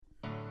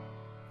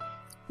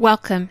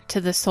Welcome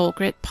to the Soul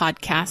Grit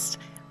Podcast.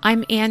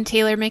 I'm Ann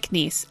Taylor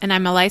McNeese, and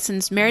I'm a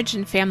licensed marriage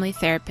and family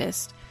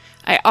therapist.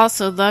 I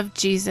also love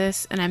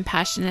Jesus, and I'm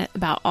passionate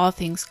about all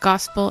things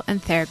gospel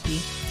and therapy.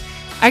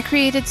 I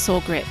created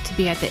Soul Grit to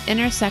be at the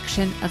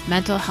intersection of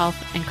mental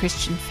health and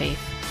Christian faith.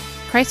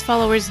 Christ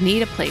followers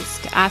need a place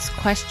to ask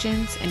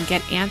questions and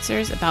get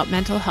answers about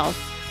mental health.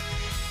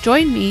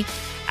 Join me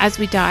as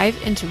we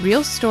dive into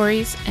real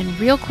stories and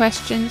real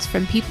questions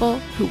from people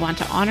who want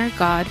to honor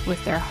God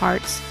with their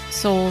hearts,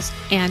 souls,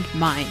 and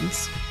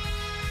minds.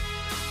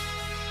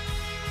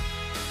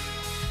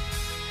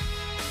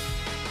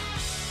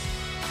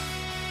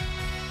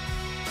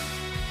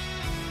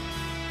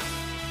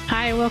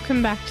 Hi,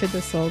 welcome back to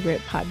the Soul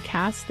Grit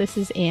Podcast. This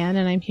is Ann,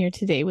 and I'm here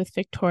today with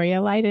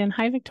Victoria Lydon.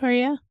 Hi,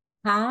 Victoria.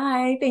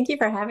 Hi, thank you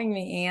for having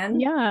me, Ann.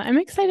 Yeah, I'm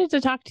excited to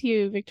talk to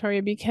you,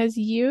 Victoria, because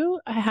you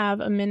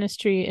have a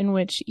ministry in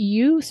which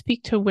you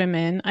speak to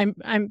women.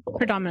 I'm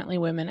predominantly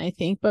women, I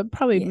think, but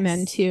probably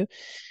men too,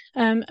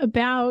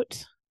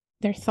 about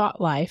their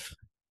thought life.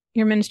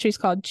 Your ministry is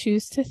called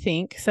Choose to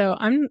Think. So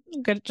I'm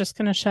just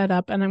going to shut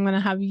up, and I'm going to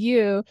have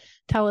you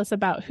tell us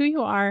about who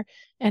you are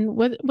and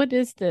what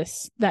is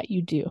this that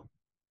you do?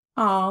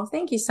 Oh,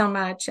 thank you so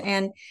much.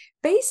 And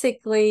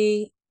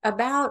basically,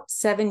 about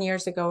 7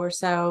 years ago or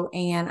so,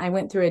 and I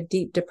went through a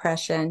deep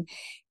depression.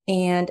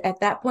 And at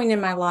that point in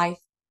my life,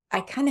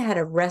 I kind of had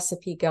a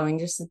recipe going,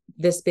 just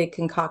this big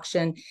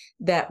concoction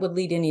that would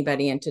lead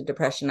anybody into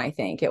depression, I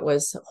think. It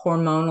was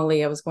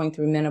hormonally, I was going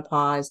through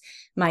menopause.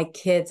 My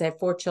kids, I have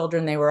 4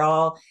 children, they were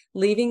all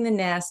leaving the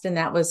nest, and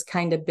that was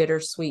kind of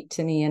bittersweet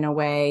to me in a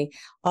way.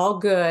 All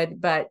good,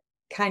 but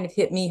kind of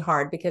hit me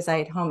hard because I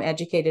had home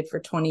educated for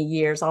 20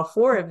 years, all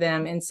 4 of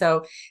them. And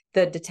so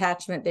the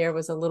detachment there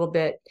was a little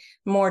bit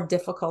more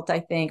difficult,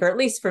 I think, or at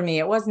least for me.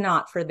 It was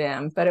not for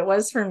them, but it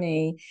was for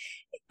me.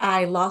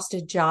 I lost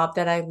a job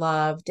that I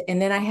loved.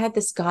 And then I had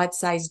this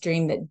God-sized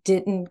dream that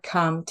didn't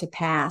come to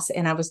pass.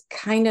 And I was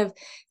kind of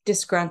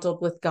disgruntled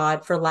with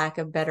God, for lack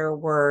of a better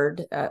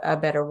word.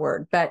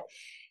 But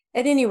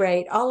at any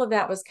rate, all of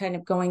that was kind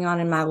of going on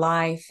in my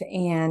life.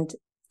 And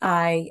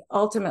I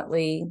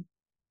ultimately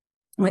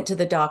went to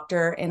the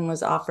doctor and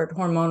was offered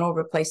hormonal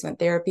replacement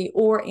therapy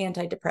or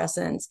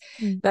antidepressants.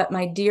 But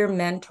my dear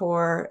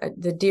mentor,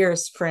 the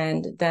dearest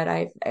friend that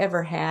I've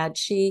ever had,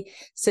 she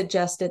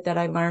suggested that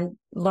I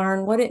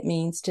learn what it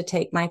means to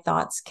take my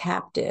thoughts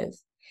captive.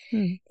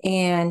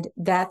 And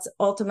that's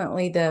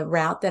ultimately the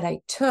route that I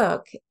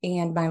took,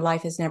 and my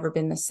life has never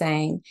been the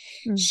same.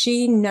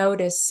 She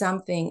noticed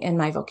something in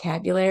my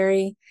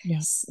vocabulary,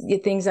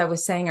 things I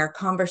was saying, our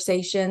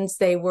conversations,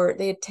 they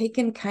had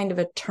taken kind of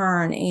a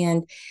turn.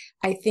 And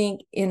I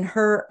think in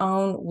her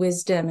own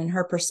wisdom and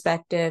her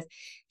perspective,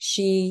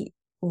 she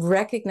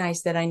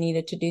recognized that I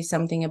needed to do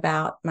something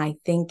about my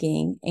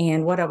thinking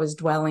and what I was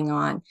dwelling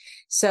on.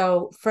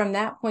 So from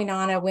that point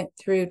on, I went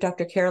through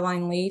Dr.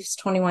 Caroline Leaf's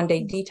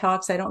 21-day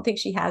detox. I don't think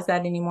she has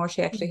that anymore.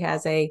 She actually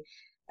has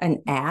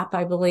an app,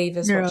 I believe,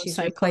 is what she's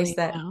replaced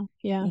that. Now.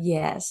 Yeah.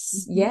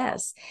 Yes.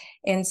 Yes.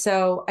 And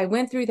so I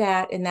went through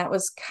that, and that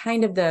was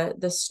kind of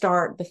the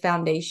start, the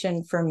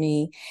foundation for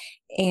me.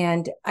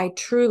 And I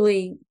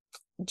truly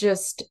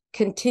just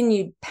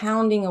continued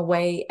pounding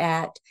away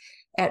at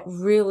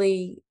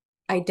really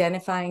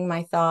identifying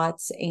my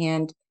thoughts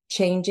and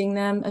changing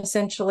them,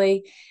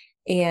 essentially,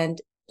 and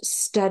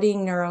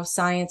studying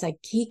neuroscience. I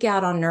geek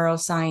out on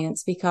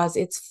neuroscience because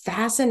it's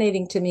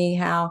fascinating to me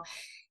how,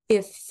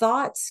 if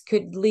thoughts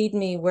could lead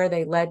me where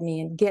they led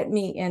me and get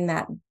me in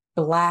that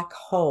black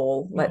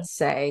hole, let's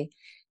say,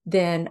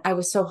 then I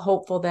was so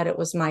hopeful that it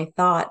was my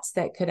thoughts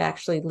that could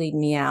actually lead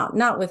me out.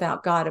 Not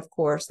without God, of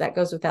course, that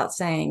goes without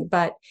saying,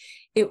 but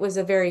it was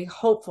a very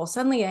hopeful.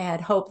 Suddenly I had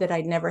hope that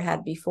I'd never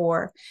had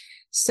before.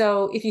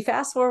 So if you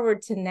fast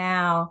forward to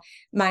now,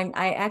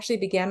 I actually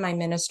began my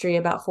ministry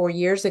about 4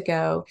 years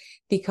ago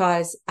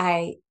because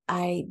I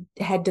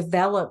had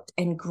developed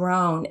and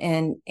grown,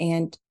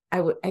 and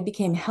I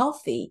became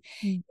healthy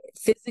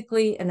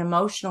physically and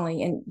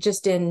emotionally, and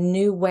just in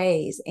new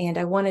ways. And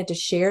I wanted to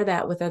share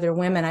that with other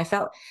women. I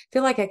feel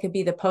like I could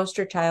be the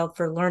poster child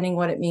for learning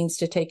what it means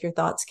to take your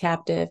thoughts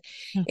captive.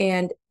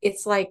 And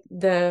it's like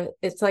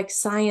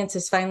science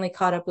has finally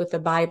caught up with the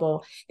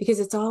Bible,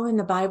 because it's all in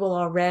the Bible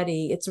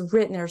already. It's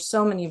written. There's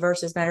so many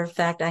verses. Matter of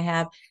fact, I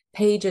have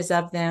pages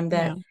of them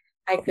that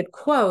I could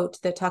quote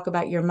that talk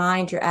about your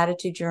mind, your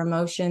attitude, your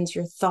emotions,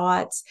 your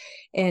thoughts,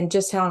 and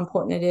just how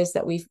important it is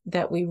that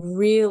we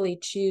really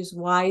choose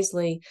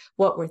wisely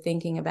what we're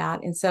thinking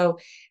about. And so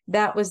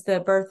that was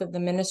the birth of the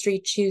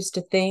ministry, Choose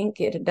to Think.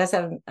 It does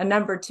have a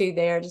number 2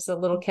 there, just a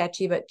little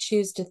catchy, but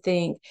Choose to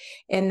Think.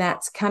 And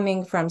that's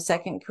coming from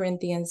 2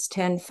 Corinthians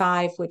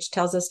 10:5, which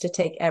tells us to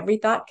take every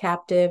thought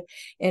captive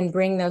and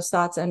bring those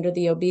thoughts under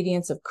the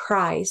obedience of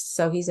Christ.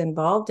 So he's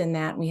involved in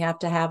that. We have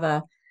to have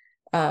a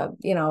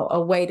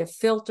way to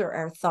filter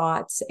our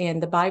thoughts.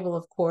 And the Bible,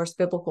 of course,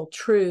 biblical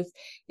truth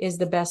is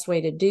the best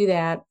way to do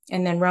that.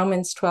 And then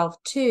Romans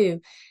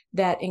 12:2,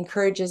 that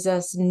encourages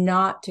us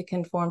not to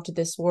conform to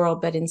this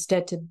world, but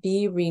instead to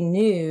be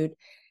renewed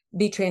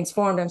be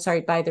transformed,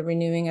 by the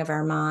renewing of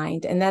our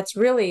mind. And that's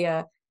really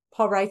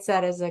Paul writes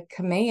that as a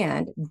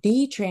command,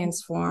 be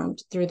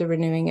transformed through the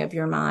renewing of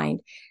your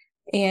mind.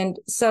 And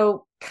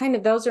so kind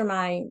of those are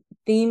my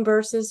theme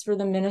verses for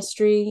the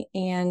ministry.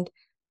 And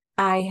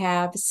I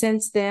have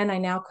since then, I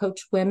now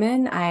coach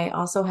women. I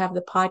also have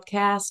the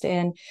podcast,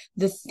 and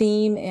the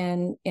theme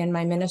in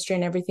my ministry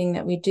and everything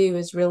that we do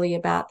is really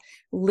about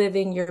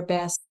living your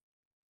best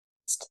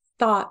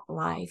thought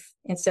life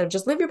instead of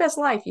just live your best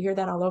life. You hear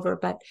that all over,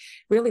 but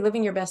really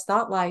living your best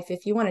thought life.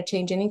 If you want to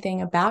change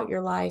anything about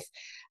your life,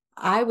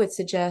 I would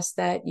suggest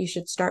that you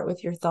should start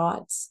with your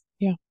thoughts.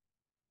 Yeah.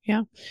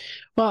 Yeah.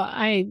 Well,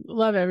 I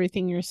love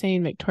everything you're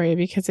saying, Victoria,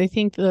 because I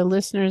think the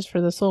listeners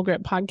for the Soul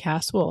Grit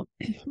podcast will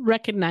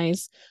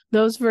recognize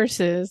those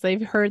verses.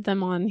 They've heard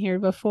them on here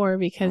before,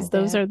 because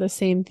those are the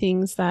same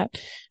things that,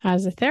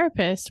 as a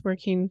therapist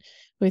working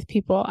with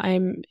people,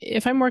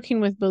 if I'm working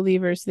with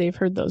believers, they've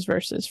heard those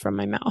verses from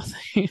my mouth.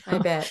 I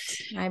bet.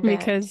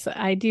 Because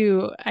I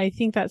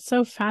think that's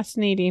so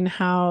fascinating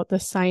how the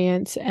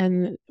science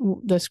and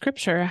the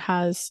scripture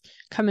has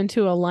come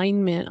into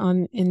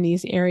alignment in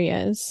these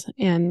areas.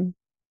 And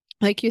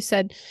like you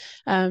said,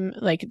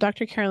 like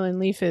Dr. Carolyn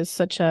Leaf is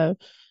such a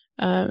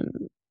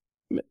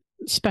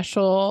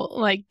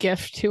special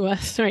gift to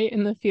us, right,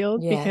 in the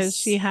field, because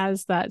she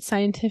has that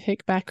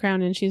scientific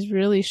background, and she's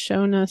really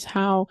shown us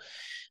how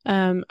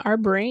our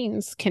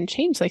brains can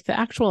change, like the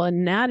actual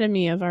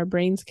anatomy of our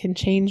brains can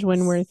change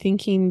when we're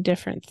thinking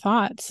different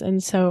thoughts.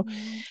 And so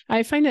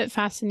I find it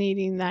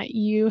fascinating that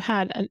you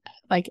had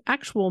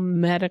actual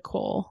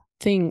medical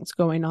things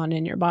going on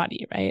in your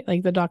body, right?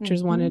 Like the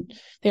doctors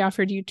they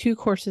offered you 2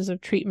 courses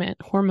of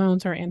treatment,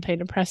 hormones or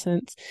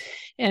antidepressants.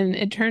 And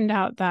it turned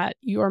out that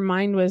your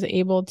mind was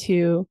able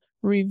to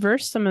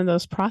reverse some of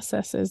those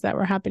processes that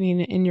were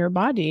happening in your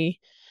body.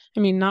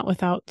 I mean, not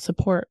without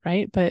support,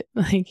 right? But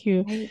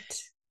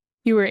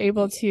you were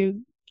able to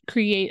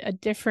create a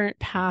different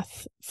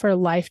path for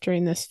life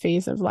during this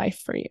phase of life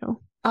for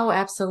you. Oh,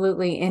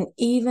 absolutely. And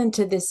even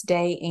to this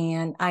day,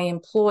 Anne, I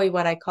employ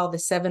what I call the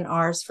 7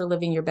 R's for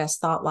living your best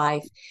thought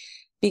life,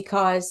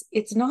 because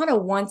it's not a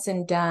once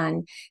and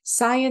done.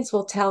 Science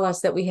will tell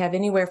us that we have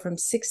anywhere from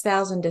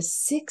 6,000 to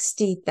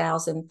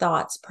 60,000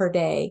 thoughts per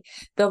day.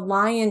 The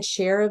lion's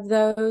share of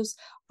those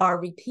are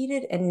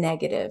repeated and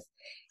negative.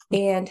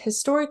 And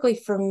historically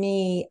for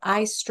me,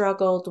 I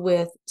struggled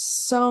with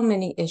so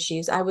many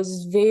issues. I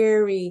was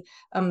very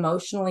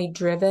emotionally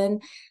driven,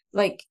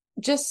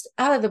 just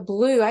out of the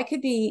blue. I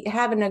could be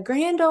having a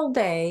grand old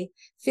day,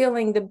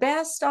 feeling the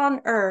best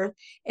on earth.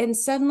 And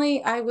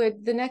suddenly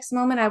the next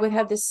moment I would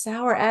have this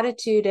sour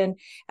attitude, and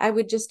I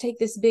would just take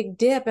this big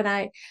dip. And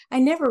I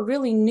never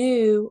really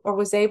knew or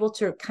was able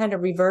to kind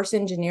of reverse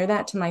engineer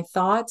that to my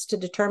thoughts to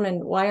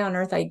determine why on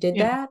earth I did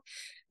that.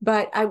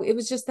 But it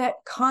was just that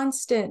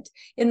constant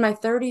in my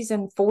 30s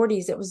and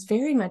 40s. It was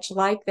very much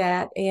like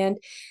that. And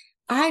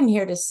I'm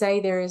here to say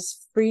there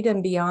is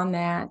freedom beyond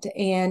that.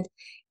 And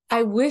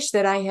I wish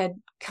that I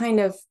had kind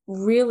of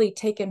really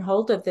taken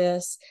hold of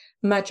this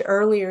much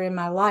earlier in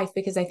my life,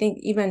 because I think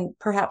even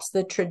perhaps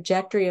the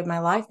trajectory of my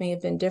life may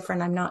have been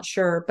different. I'm not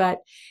sure, but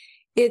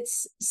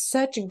it's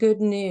such good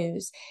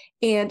news.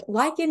 And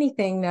like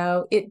anything,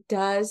 though, it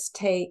does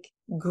take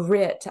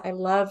grit. I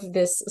love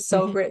this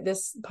Soul Grit,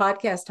 this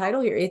podcast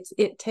title here.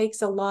 It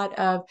takes a lot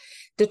of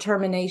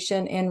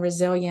determination and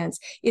resilience.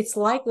 It's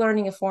like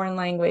learning a foreign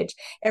language.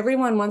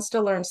 Everyone wants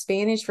to learn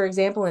Spanish, for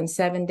example, in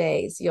 7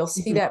 days. You'll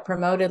see that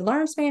promoted,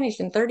 learn Spanish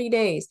in 30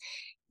 days.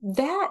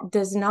 That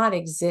does not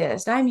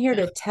exist. I'm here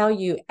to tell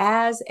you,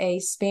 as a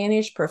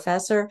Spanish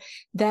professor,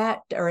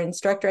 or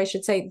instructor, I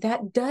should say,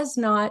 that does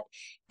not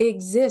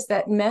exist.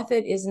 That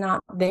method is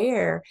not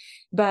there.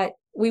 But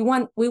we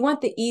want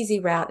the easy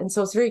route. And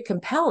so it's very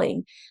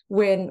compelling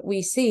when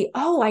we see,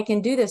 I can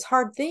do this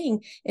hard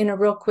thing in a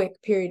real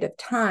quick period of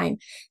time.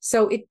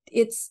 So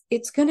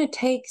it's going to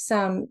take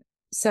some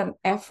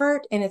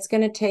effort, and it's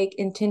going to take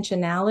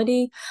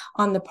intentionality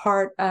on the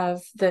part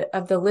of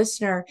the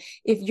listener.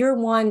 If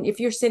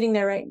you're sitting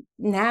there right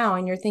now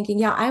and you're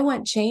thinking, I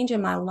want change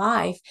in my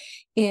life,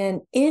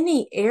 in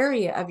any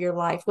area of your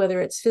life,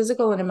 whether it's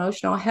physical and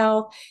emotional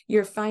health,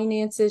 your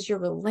finances, your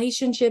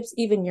relationships,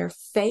 even your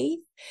faith,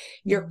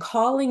 your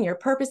calling, your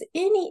purpose,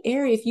 any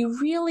area, if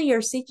you really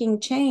are seeking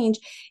change,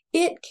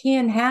 it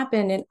can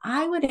happen. And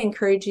I would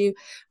encourage you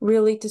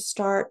really to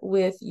start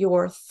with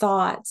your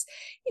thoughts.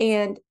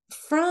 And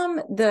from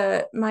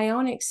my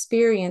own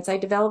experience, I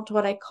developed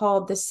what I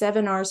called the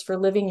 7 R's for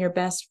living your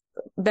best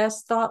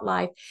thought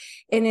life.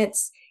 And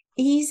it's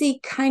easy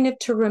kind of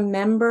to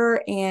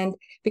remember, and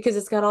because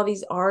it's got all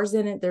these R's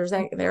in it, there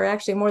are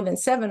actually more than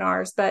 7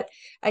 R's, but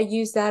I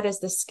use that as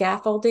the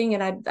scaffolding.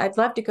 And I'd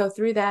love to go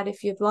through that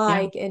if you'd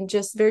like, and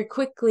just very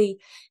quickly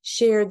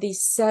share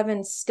these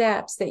 7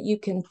 steps that you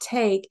can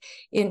take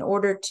in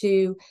order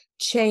to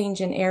change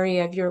an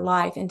area of your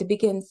life and to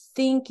begin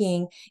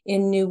thinking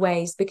in new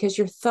ways, because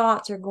your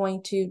thoughts are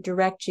going to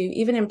direct you.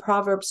 Even in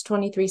Proverbs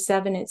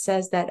 23:7, it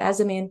says that as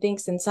a man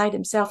thinks inside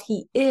himself,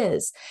 he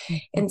is.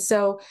 And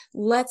so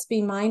let's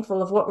be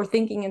mindful of what we're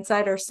thinking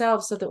inside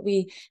ourselves so that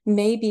we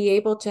may be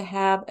able to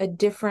have a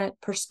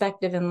different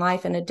perspective in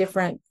life and a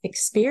different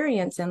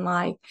experience in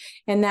life.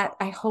 And that,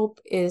 I hope,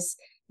 is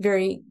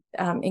very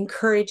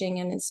encouraging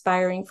and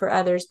inspiring for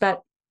others.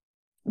 But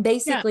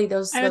basically,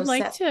 I would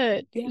like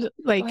to,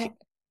 like,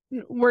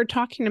 we're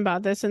talking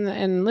about this,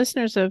 and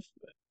listeners have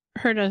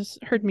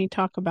heard me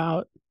talk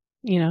about,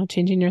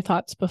 changing your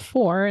thoughts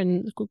before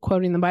and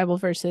quoting the Bible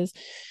verses.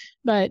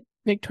 But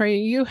Victoria,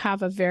 you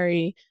have a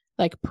very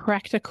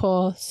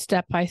practical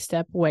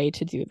step-by-step way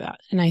to do that.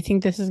 And I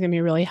think this is going to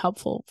be really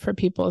helpful for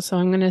people. So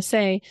I'm going to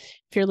say,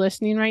 if you're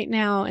listening right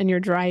now and you're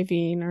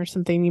driving or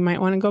something, you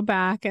might want to go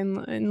back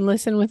and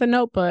listen with a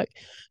notebook.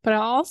 But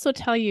I'll also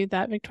tell you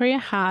that Victoria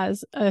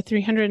has a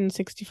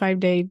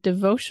 365-day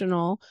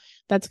devotional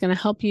that's going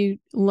to help you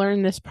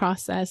learn this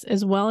process,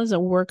 as well as a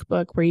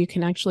workbook where you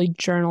can actually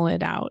journal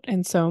it out.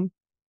 And so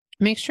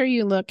make sure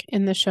you look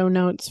in the show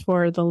notes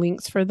for the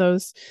links for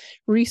those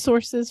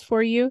resources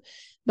for you.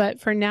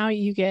 But for now,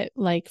 you get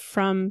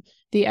from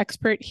the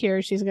expert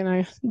here, she's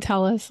going to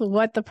tell us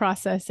what the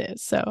process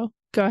is. So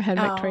go ahead,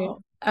 Victoria.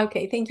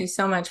 Okay. Thank you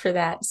so much for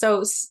that.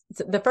 So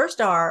the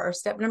first R, or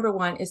step number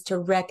one, is to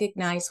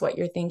recognize what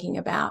you're thinking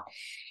about.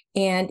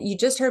 And you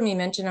just heard me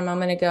mention a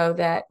moment ago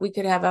that we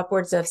could have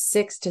upwards of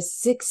 6,000 to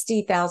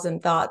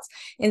 60,000 thoughts.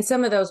 And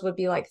some of those would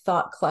be like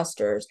thought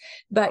clusters.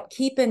 But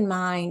keep in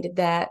mind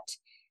that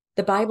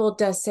the Bible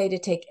does say to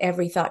take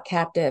every thought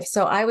captive.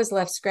 So I was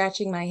left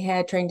scratching my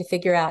head trying to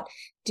figure out,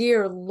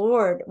 dear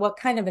Lord, what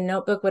kind of a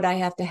notebook would I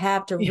have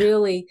to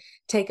really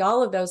take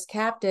all of those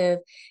captive?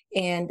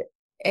 And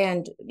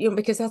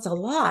because that's a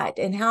lot.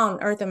 And how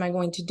on earth am I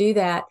going to do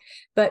that?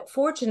 But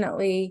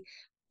fortunately,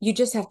 you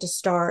just have to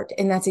start.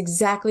 And that's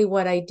exactly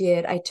what I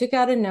did. I took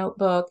out a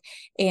notebook,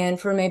 and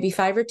for maybe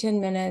 5 or 10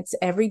 minutes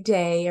every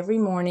day, every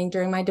morning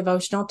during my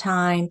devotional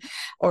time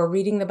or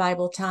reading the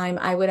Bible time,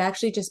 I would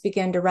actually just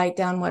begin to write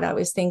down what I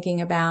was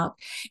thinking about.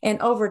 And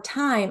over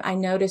time, I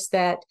noticed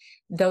that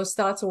those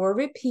thoughts were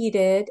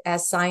repeated,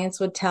 as science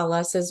would tell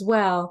us as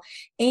well.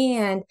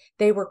 And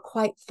they were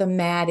quite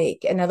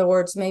thematic. In other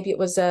words, maybe it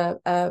was a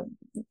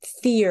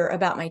fear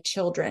about my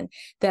children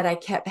that I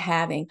kept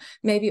having.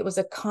 Maybe it was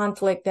a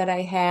conflict that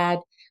I had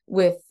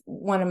with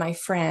one of my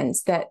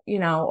friends that,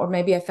 or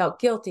maybe I felt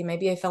guilty.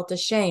 Maybe I felt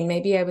ashamed.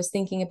 Maybe I was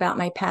thinking about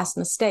my past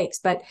mistakes.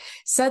 But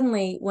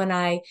suddenly when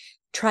I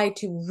tried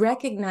to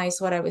recognize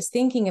what I was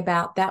thinking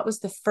about, that was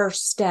the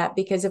first step.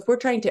 Because if we're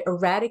trying to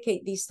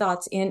eradicate these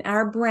thoughts in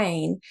our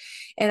brain,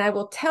 and I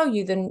will tell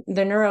you the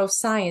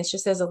neuroscience,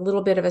 just as a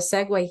little bit of a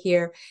segue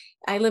here,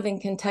 I live in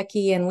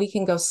Kentucky, and we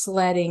can go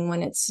sledding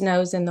when it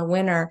snows in the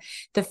winter.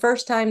 The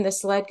first time the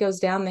sled goes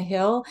down the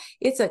hill,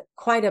 it's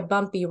quite a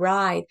bumpy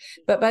ride.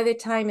 But by the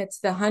time it's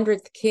the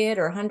 100th kid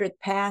or 100th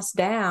pass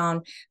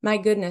down, my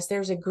goodness,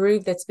 there's a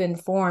groove that's been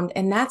formed.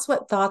 And that's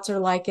what thoughts are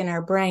like in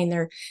our brain.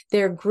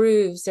 They're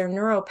grooves, they're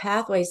neural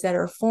pathways that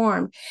are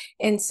formed.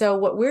 And so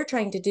what we're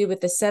trying to do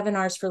with the 7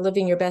 R's for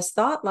living your best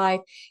thought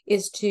life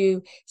is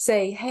to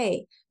say,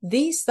 hey,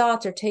 these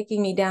thoughts are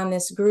taking me down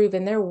this groove,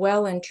 and they're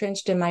well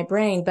entrenched in my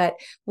brain, but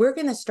we're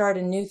going to start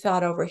a new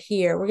thought over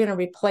here. We're going to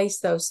replace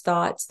those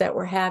thoughts that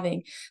we're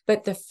having.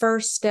 But the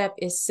first step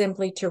is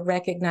simply to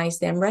recognize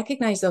them.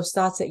 Recognize those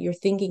thoughts that you're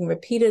thinking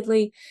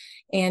repeatedly,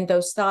 and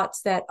those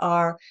thoughts that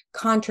are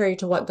contrary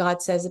to what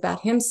God says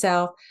about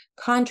himself,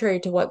 contrary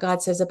to what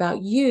God says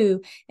about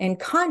you, and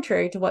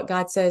contrary to what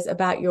God says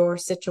about your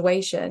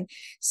situation.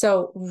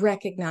 So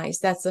recognize,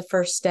 that's the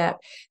first step.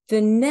 The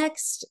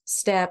next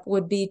step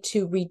would be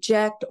to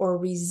reject or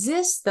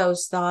resist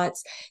those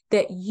thoughts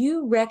that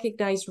you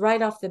recognize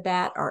right off the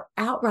bat are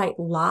outright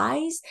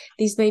lies.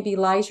 These may be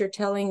lies you're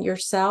telling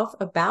yourself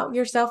about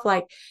yourself,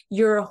 like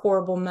you're a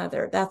horrible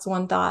mother. That's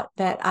one thought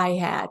that I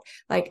had.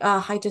 Like,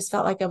 I just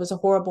felt like I was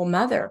a horrible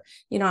mother.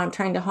 I'm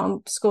trying to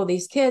homeschool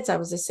these kids. I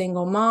was a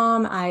single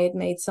mom. I had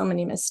made so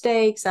many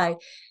mistakes. I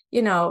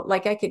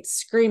could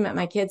scream at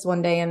my kids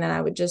one day, and then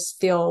I would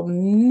just feel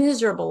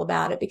miserable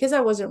about it because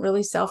I wasn't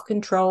really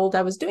self-controlled.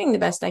 I was doing the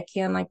best I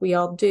can, like we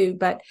all do.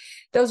 But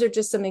those are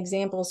just some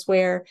examples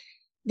where,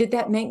 did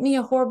that make me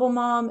a horrible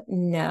mom?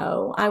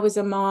 No, I was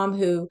a mom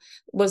who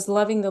was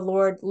loving the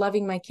Lord,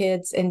 loving my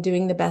kids, and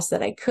doing the best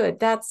that I could.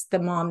 That's the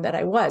mom that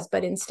I was.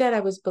 But instead, I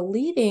was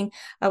believing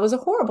I was a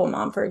horrible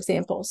mom, for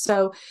example.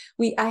 So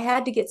I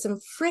had to get some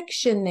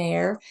friction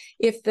there.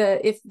 If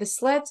the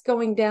sled's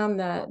going down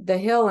the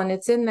hill and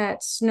it's in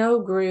that snow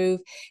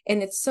groove,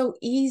 and it's so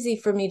easy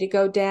for me to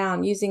go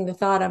down using the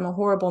thought I'm a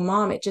horrible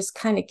mom, it just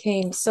kind of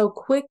came so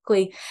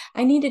quickly.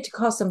 I needed to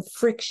cause some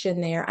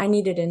friction there. I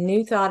needed a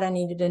new thought. I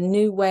needed a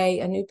new way,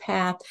 a new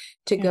path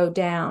to go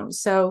down.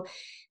 So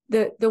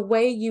the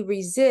way you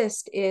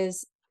resist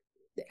is,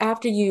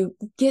 after you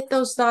get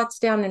those thoughts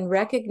down and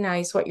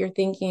recognize what you're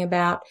thinking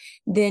about,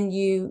 then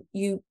you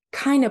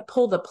kind of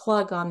pull the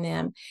plug on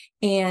them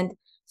and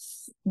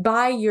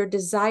by your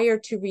desire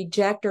to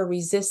reject or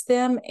resist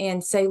them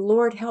and say,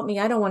 Lord, help me.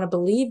 I don't want to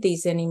believe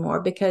these anymore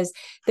because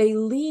they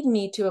lead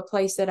me to a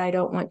place that I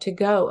don't want to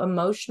go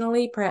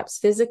emotionally, perhaps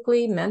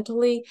physically,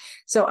 mentally.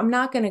 So I'm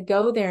not going to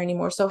go there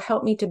anymore. So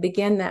help me to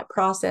begin that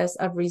process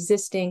of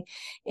resisting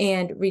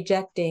and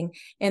rejecting.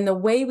 And the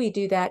way we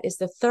do that is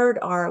the third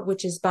R,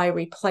 which is by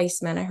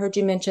replacement. I heard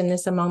you mention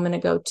this a moment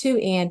ago too,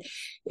 and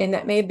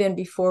that may have been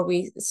before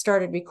we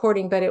started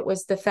recording, but it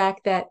was the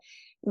fact that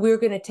we're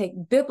going to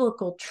take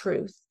biblical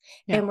truth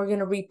and we're going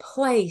to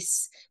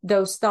replace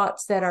those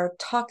thoughts that are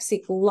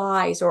toxic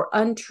lies or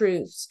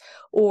untruths,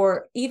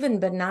 or even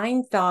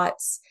benign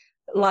thoughts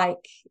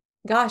like,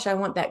 gosh, I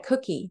want that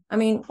cookie. I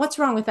mean, what's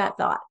wrong with that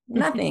thought?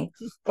 Nothing.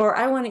 Or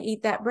I want to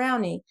eat that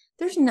brownie.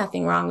 There's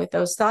nothing wrong with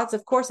those thoughts.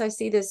 Of course, I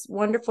see this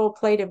wonderful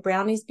plate of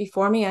brownies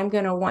before me. I'm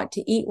going to want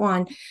to eat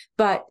one.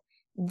 But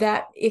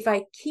that if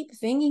I keep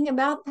thinking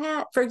about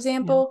that, for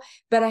example,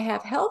 but I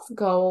have health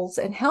goals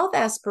and health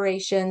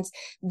aspirations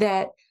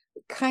that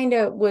kind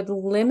of would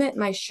limit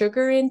my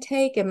sugar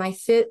intake and my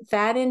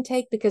fat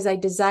intake because I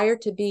desire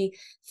to be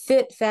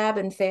fit, fab,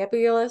 and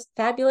fabulous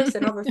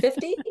and over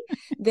 50,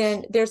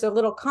 then there's a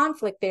little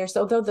conflict there.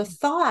 So though the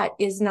thought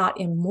is not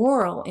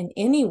immoral in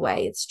any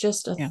way, it's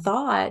just a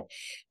thought,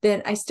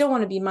 then I still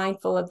want to be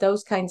mindful of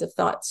those kinds of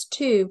thoughts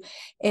too.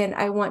 And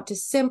I want to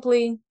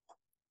simply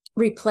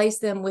replace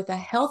them with a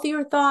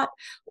healthier thought,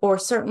 or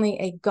certainly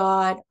a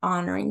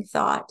God-honoring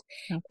thought.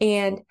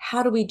 And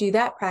how do we do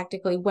that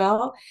practically?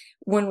 Well,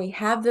 when we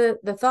have the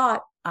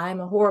thought, I'm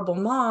a horrible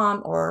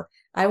mom, or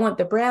I want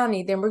the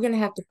brownie, then we're going to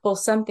have to pull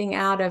something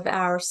out of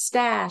our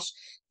stash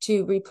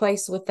to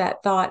replace with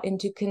that thought and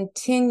to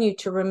continue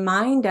to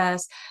remind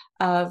us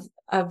of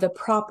the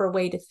proper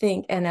way to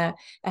think and a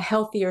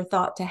healthier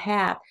thought to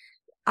have.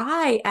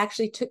 I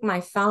actually took my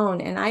phone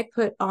and I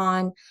put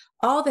on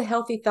all the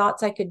healthy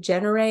thoughts I could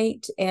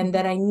generate and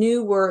that I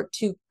knew were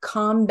to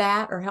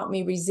combat or help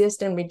me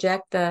resist and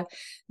reject the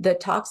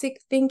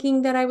toxic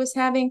thinking that I was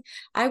having.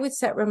 I would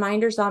set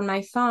reminders on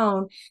my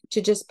phone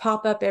to just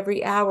pop up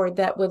every hour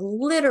that would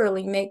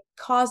literally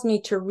cause me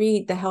to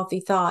read the healthy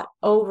thought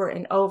over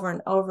and over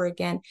and over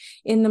again.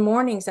 In the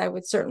mornings, I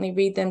would certainly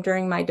read them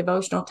during my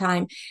devotional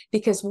time,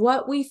 because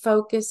what we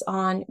focus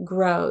on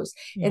grows.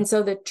 And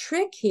so the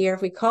trick here,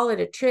 if we call it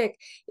a trick,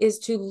 is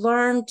to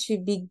learn to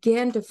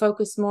begin to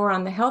focus more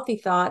on the healthy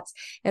thoughts.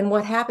 And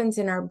what happens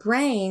in our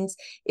brains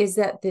is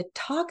that the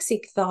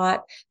toxic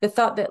thought, the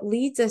thought that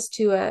leads us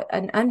to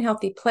an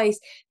unhealthy place,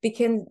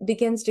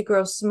 begins to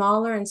grow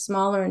smaller and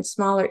smaller and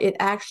smaller. It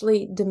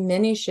actually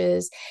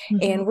diminishes,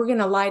 and we're going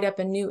to light up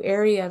a new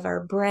area of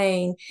our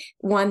brain,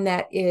 one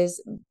that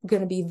is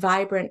going to be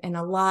vibrant and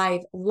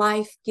alive,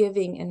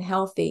 life-giving and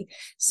healthy.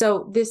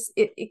 So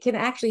it can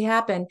actually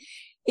happen.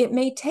 It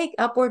may take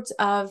upwards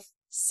of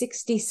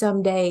 60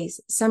 some days,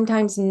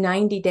 sometimes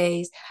 90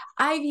 days.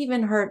 I've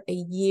even heard a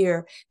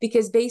year,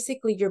 because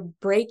basically you're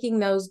breaking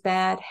those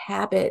bad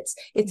habits.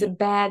 It's a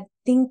bad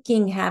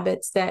thinking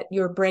habits that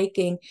you're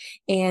breaking.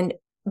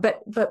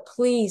 But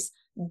please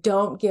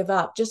don't give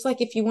up. Just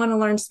like if you want to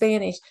learn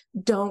Spanish,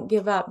 don't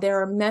give up.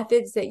 There are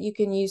methods that you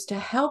can use to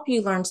help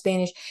you learn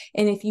Spanish.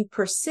 And if you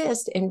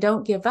persist and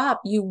don't give up,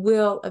 you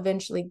will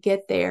eventually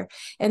get there.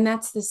 And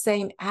that's the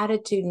same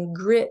attitude and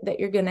grit that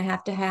you're going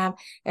to have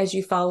as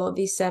you follow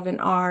these 7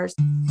 R's.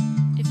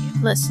 If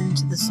you've listened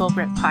to the Soul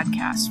Grit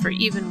podcast for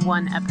even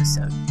one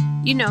episode,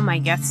 you know my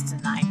guests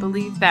and I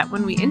believe that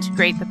when we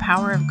integrate the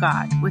power of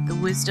God with the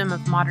wisdom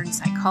of modern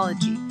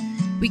psychology,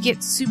 we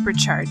get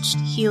supercharged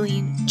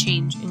healing,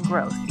 change, and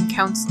growth in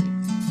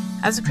counseling.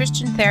 As a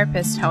Christian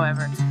therapist,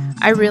 however,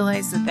 I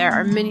realize that there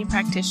are many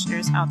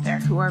practitioners out there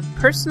who are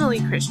personally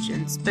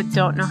Christians but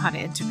don't know how to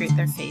integrate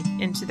their faith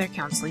into their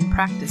counseling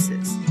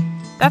practices.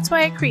 That's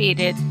why I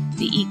created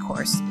the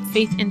e-course,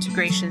 Faith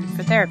Integration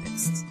for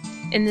Therapists.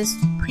 In this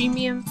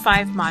premium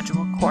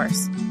 5-module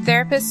course,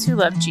 therapists who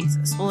love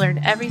Jesus will learn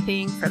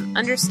everything from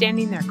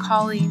understanding their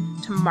calling,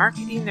 to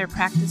marketing their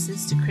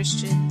practices to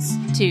Christians,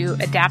 to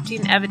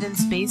adapting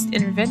evidence-based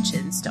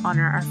interventions to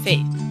honor our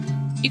faith.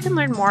 You can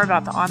learn more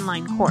about the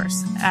online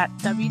course at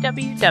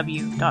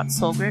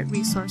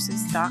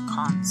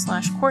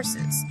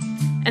www.soulgritresources.com/courses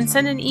and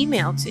send an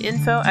email to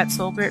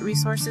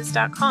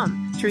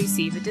info@soulgritresources.com to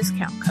receive a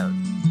discount code.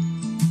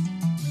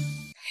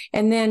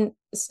 And then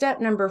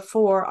step number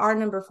 4, R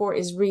number 4,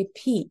 is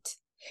repeat.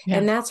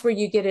 And that's where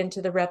you get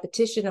into the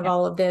repetition of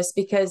all of this,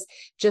 because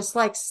just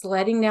like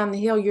sledding down the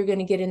hill, you're going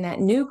to get in that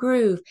new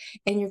groove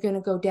and you're going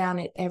to go down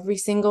it every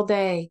single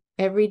day,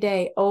 every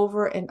day,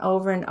 over and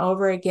over and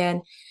over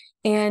again.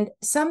 And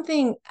it's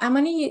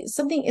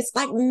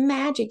like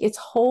magic. It's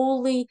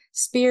Holy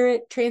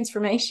Spirit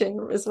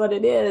transformation is what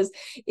it is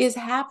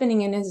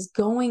happening and is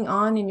going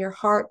on in your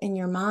heart and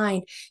your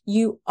mind.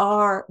 You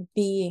are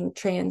being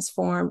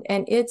transformed.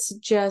 And it's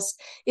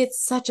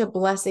such a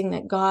blessing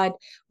that God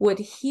would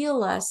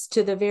heal us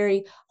to the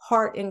very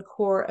heart and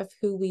core of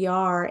who we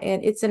are.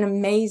 And it's an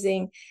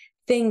amazing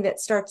thing that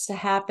starts to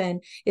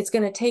happen. It's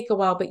going to take a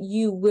while, but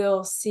you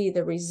will see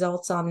the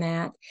results on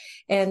that.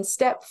 And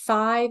step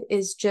 5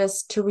 is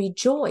just to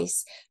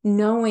rejoice,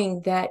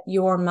 knowing that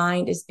your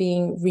mind is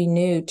being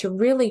renewed, to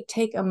really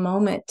take a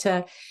moment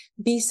to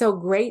be so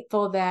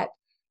grateful that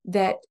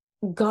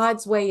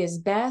God's way is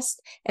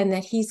best and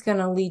that he's going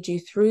to lead you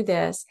through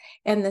this.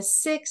 And the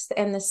 6th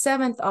and the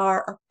 7th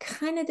are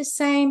kind of the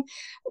same.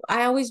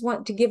 I always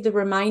want to give the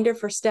reminder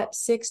for step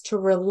 6 to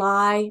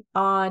rely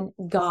on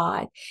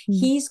God.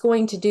 He's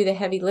going to do the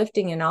heavy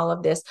lifting in all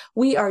of this.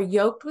 We are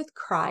yoked with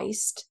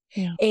Christ.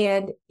 Yeah.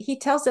 And he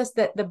tells us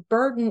that the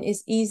burden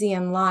is easy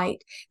and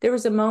light. There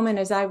was a moment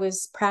as I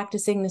was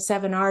practicing the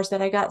 7 R's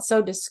that I got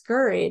so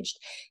discouraged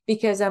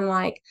because I'm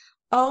like,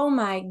 oh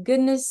my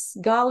goodness,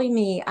 golly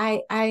me.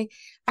 I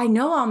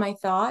know all my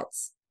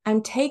thoughts.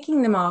 I'm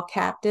taking them all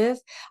captive.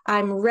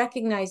 I'm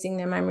recognizing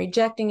them. I'm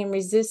rejecting and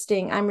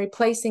resisting. I'm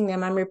replacing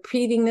them. I'm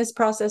repeating this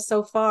process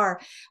so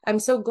far. I'm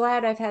so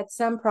glad I've had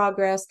some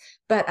progress,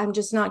 but I'm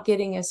just not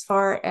getting as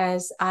far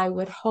as I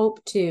would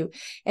hope to.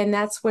 And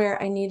that's where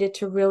I needed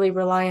to really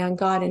rely on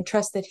God and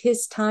trust that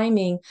his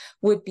timing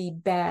would be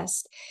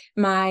best.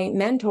 My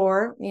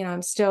mentor,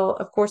 I'm still,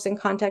 of course, in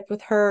contact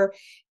with her.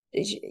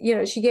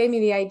 She gave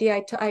me the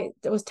idea. I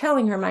was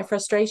telling her my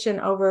frustration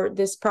over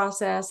this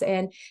process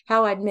and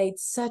how I'd made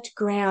such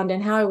ground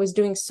and how I was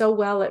doing so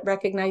well at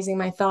recognizing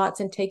my thoughts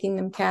and taking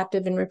them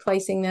captive and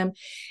replacing them.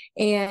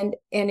 And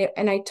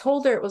I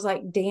told her it was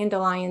like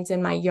dandelions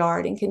in my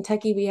yard. In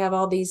Kentucky, we have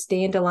all these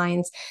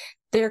dandelions.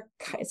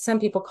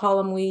 Some people call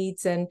them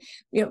weeds, and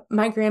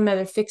my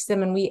grandmother fixed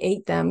them and we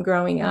ate them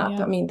growing up.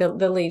 Yeah. I mean, the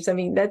leaves. I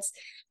mean,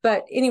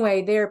 but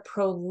anyway, they're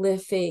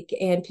prolific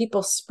and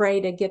people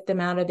spray to get them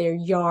out of their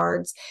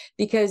yards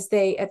because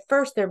at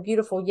first they're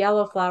beautiful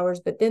yellow flowers,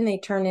 but then they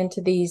turn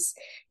into these,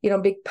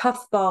 big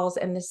puff balls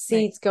and the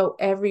seeds go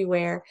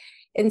everywhere.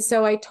 And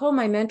so I told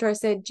my mentor, I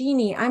said,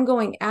 Jeannie, I'm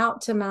going out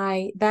to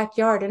my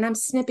backyard and I'm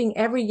snipping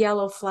every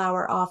yellow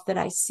flower off that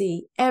I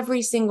see,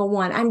 every single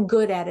one. I'm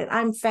good at it.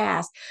 I'm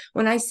fast.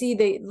 When I see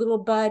the little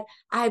bud,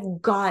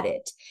 I've got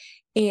it.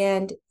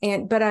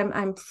 But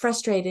I'm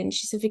frustrated. And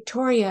she said,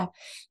 Victoria,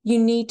 you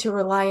need to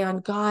rely on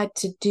God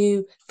to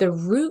do the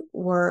root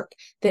work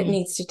that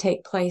needs to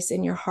take place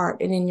in your heart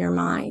and in your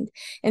mind.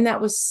 And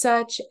that was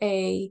such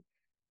a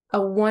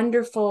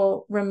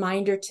wonderful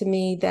reminder to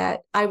me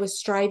that I was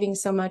striving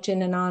so much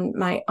in and on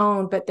my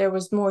own, but there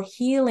was more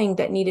healing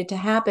that needed to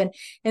happen.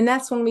 And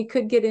that's when we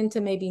could get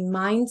into maybe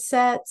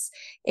mindsets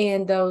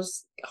and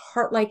those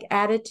heart-like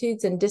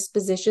attitudes and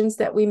dispositions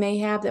that we may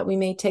have that we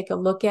may take a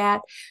look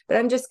at. But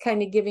I'm just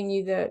kind of giving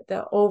you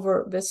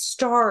the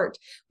start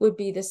would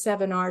be the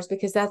 7 R's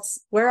because that's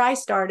where I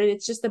started.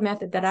 It's just the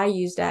method that I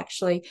used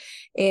actually.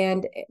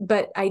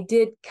 But I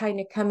did kind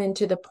of come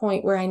into the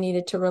point where I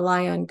needed to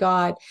rely on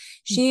God.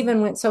 She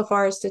even went so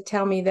far as to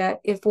tell me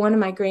that if one of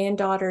my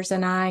granddaughters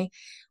and I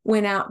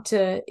went out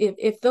to,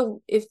 if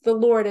the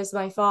Lord as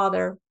my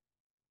father,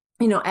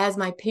 as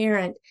my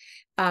parent,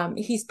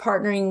 he's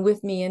partnering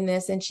with me in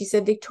this. And she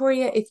said,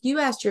 Victoria, if you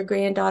asked your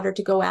granddaughter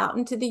to go out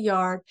into the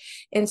yard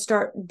and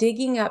start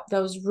digging up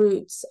those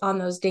roots on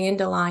those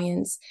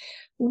dandelions,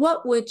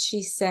 what would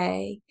she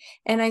say?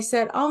 And I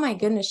said, oh my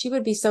goodness, she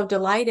would be so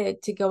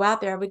delighted to go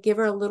out there. I would give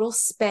her a little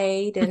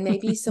spade and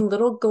maybe some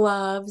little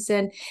gloves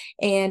and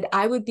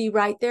I would be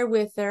right there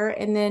with her.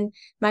 And then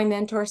my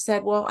mentor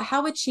said, well,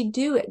 how would she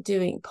do it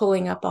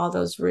pulling up all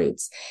those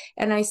roots?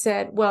 And I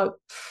said, well,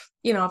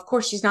 of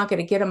course she's not going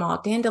to get them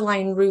all.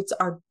 Dandelion roots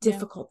are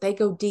difficult. Yeah. They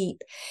go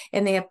deep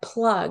and they have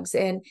plugs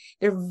and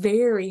they're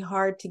very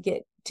hard to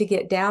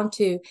get down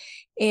to.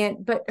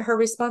 But her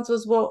response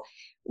was, well,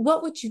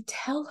 what would you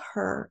tell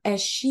her as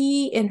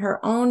she in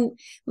her own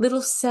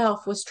little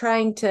self was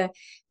trying to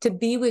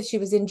be with, she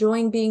was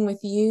enjoying being with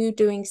you,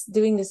 doing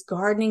this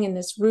gardening and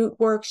this root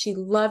work. She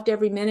loved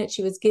every minute.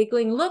 She was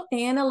giggling. Look,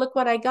 Nana, look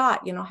what I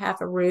got, half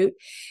a root.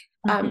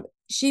 Mm-hmm.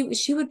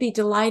 She would be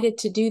delighted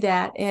to do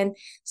that. And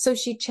so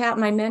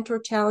my mentor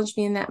challenged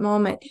me in that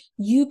moment,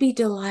 you be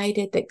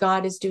delighted that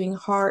God is doing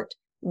heart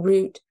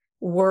root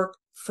work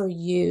for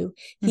you.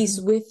 He's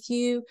with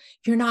you.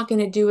 You're not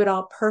going to do it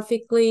all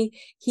perfectly.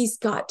 He's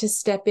got to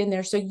step in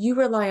there. So you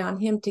rely on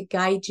him to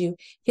guide you.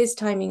 His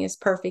timing is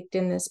perfect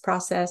in this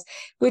process,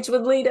 which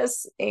would lead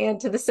us to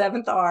the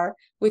 7th R,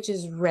 which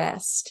is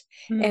rest.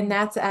 And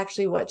that's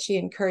actually what she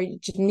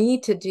encouraged me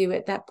to do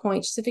at that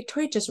point. She said,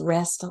 Victoria, just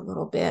rest a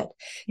little bit.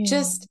 Yeah.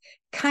 Just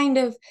kind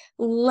of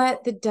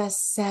let the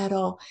dust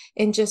settle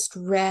and just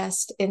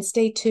rest and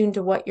stay tuned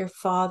to what your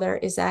father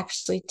is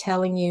actually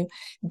telling you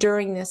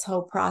during this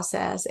whole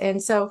process.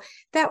 And so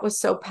that was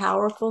so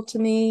powerful to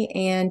me.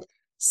 And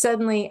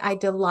suddenly I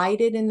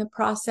delighted in the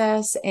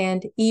process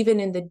and even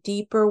in the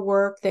deeper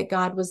work that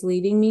God was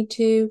leading me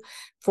to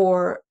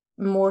for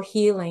more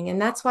healing.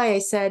 And that's why I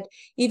said,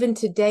 even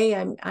today,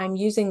 I'm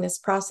using this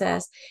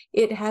process.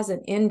 It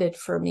hasn't ended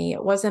for me.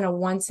 It wasn't a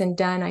once and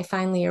done. I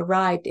finally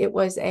arrived. It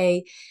was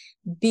a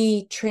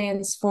be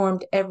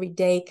transformed every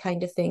day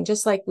kind of thing.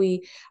 Just like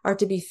we are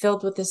to be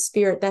filled with the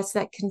Spirit, that's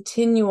that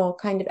continual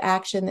kind of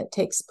action that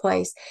takes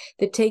place.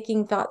 The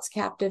taking thoughts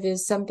captive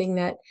is something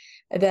that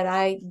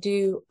I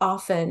do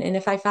often. And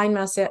if I find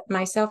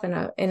myself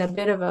in a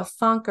bit of a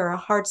funk or a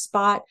hard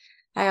spot,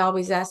 I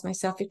always ask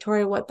myself,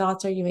 Victoria, what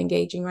thoughts are you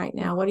engaging right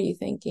now? What are you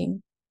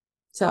thinking?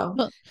 So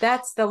Well,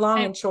 that's the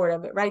long and short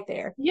of it right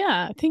there.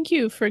 Yeah, thank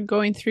you for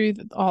going through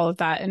all of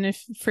that. And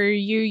if for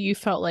you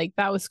felt like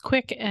that was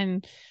quick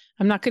and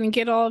I'm not going to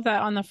get all of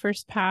that on the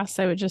first pass,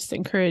 I would just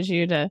encourage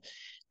you to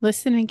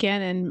listen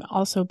again and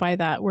also buy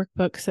that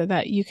workbook so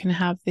that you can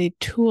have the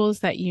tools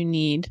that you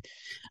need.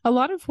 A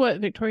lot of what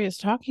Victoria is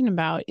talking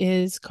about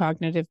is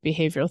cognitive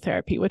behavioral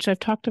therapy, which I've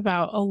talked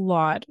about a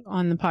lot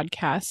on the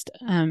podcast.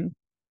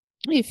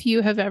 If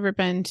you have ever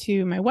been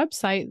to my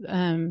website,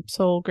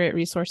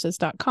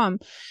 soulgritresources.com,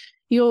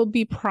 you'll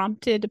be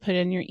prompted to put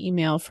in your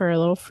email for a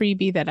little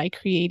freebie that I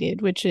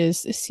created, which is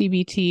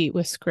CBT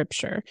with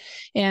scripture.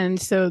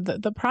 And so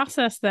the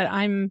process that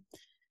I'm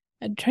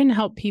trying to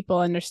help people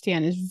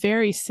understand is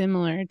very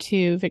similar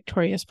to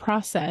Victoria's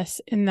process,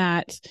 in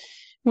that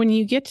when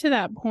you get to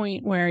that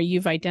point where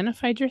you've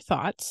identified your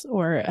thoughts,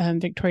 or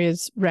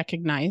Victoria's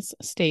recognize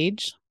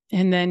stage,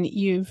 and then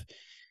you've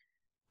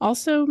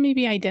also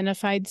maybe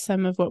identified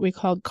some of what we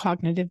call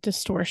cognitive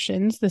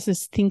distortions. This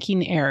is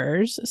thinking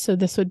errors. So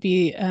this would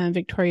be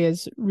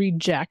Victoria's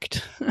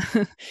reject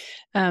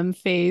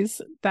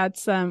phase.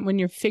 That's when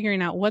you're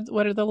figuring out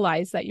what are the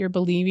lies that you're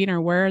believing, or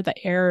where are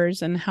the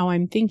errors and how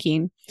I'm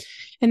thinking.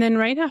 And then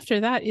right after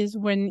that is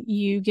when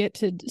you get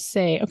to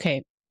say,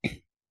 okay,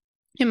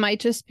 it might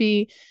just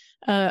be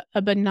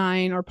a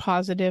benign or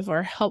positive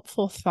or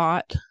helpful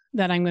thought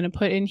that I'm going to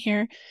put in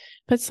here.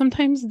 But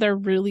sometimes they're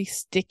really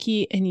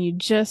sticky and you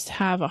just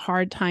have a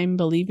hard time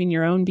believing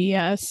your own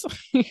BS,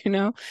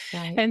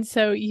 Right. And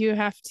so you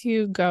have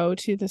to go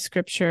to the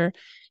scripture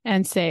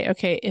and say,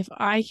 okay, if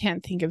I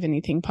can't think of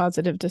anything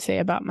positive to say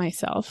about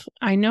myself,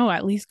 I know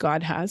at least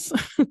God has.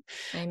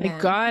 Like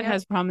God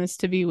has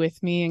promised to be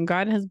with me, and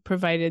God has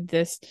provided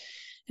this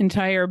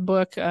entire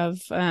book of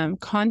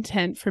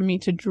content for me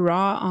to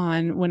draw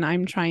on when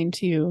I'm trying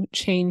to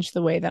change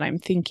the way that I'm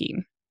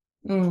thinking.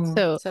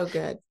 So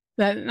good.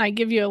 That I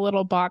give you a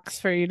little box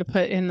for you to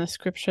put in the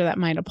scripture that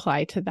might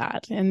apply to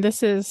that. And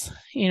this is,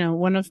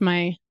 one of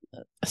my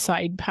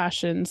side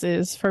passions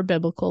is for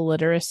biblical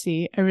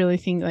literacy. I really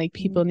think like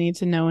people need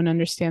to know and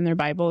understand their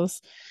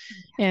Bibles.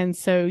 And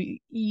so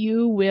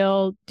you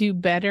will do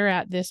better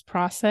at this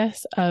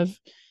process of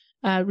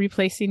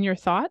replacing your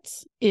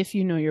thoughts if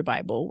you know your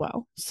Bible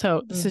well.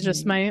 So this is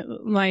just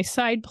my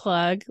side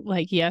plug.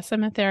 Like, yes,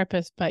 I'm a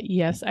therapist, but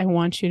yes, I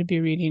want you to be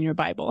reading your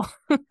Bible.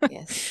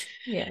 Yes.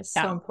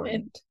 So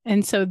important.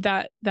 And so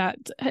that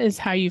is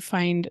how you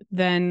find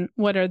then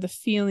what are the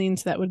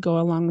feelings that would go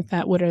along with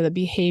that? What are the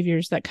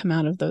behaviors that come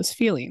out of those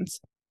feelings?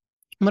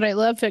 What I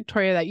love,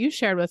 Victoria, that you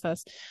shared with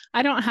us,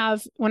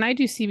 when I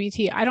do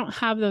CBT, I don't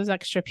have those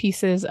extra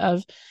pieces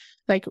of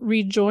like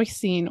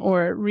rejoicing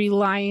or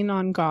relying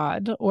on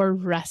God or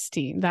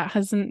resting. That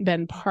hasn't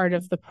been part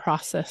of the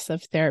process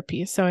of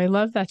therapy. So I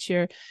love that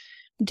you're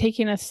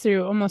taking us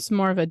through almost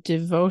more of a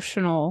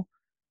devotional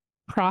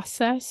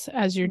process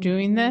as you're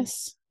doing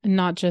this, and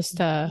not just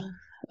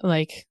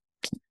like,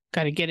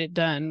 got to get it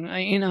done,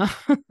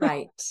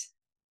 Right.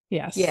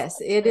 Yes,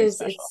 it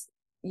is.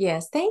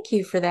 Yes. Thank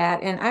you for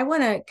that. And I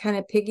want to kind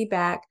of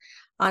piggyback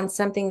on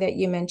something that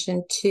you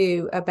mentioned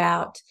too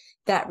about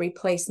that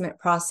replacement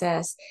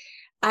process.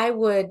 I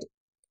would,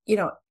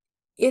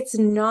 it's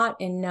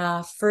not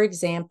enough. For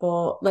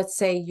example, let's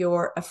say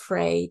you're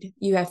afraid,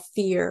 you have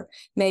fear.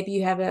 Maybe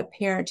you have a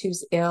parent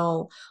who's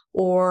ill,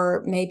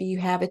 or maybe you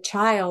have a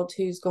child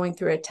who's going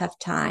through a tough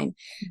time,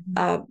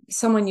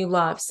 someone you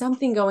love,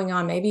 something going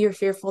on. Maybe you're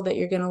fearful that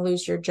you're going to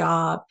lose your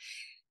job.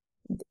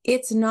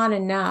 It's not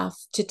enough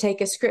to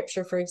take a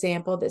scripture, for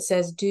example, that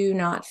says, do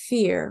not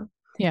fear.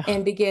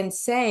 And begin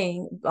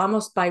saying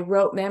almost by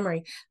rote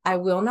memory, I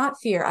will not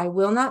fear, I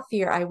will not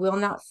fear, I will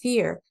not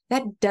fear.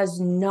 That does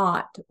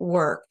not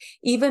work.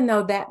 Even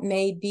though that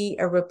may be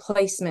a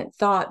replacement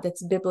thought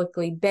that's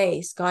biblically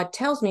based. God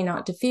tells me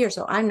not to fear,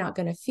 so I'm not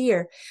going to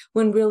fear,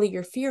 when really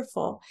you're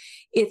fearful.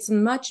 It's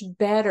much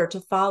better to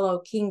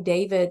follow King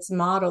David's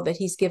model that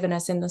he's given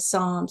us in the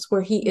Psalms,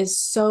 where he is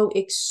so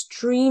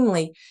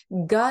extremely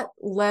gut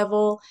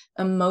level,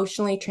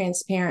 emotionally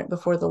transparent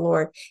before the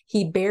Lord.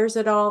 He bears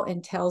it all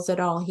and tells it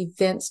all. He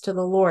vents to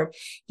the Lord.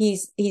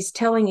 He's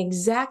telling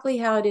exactly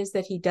how it is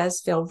that he does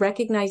feel,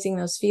 recognizing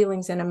those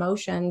feelings and emotions,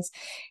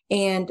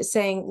 and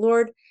saying,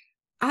 Lord,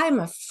 I'm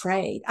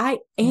afraid. I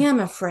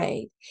am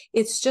afraid.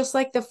 It's just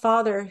like the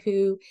father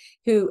who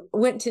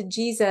went to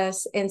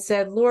Jesus and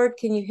said, Lord,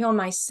 can you heal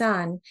my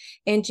son?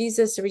 And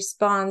Jesus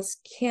responds,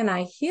 can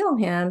I heal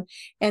him?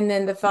 And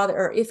then the father,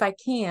 or if I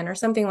can, or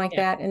something like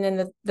that. And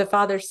then the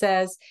father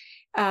says,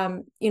 I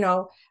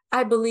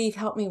believe,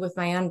 help me with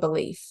my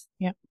unbelief.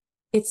 Yep.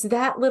 it's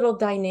that little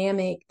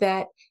dynamic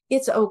that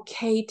it's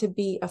okay to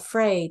be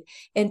afraid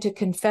and to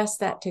confess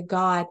that to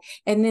God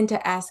and then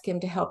to ask him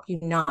to help you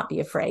not be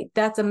afraid.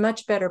 That's a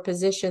much better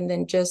position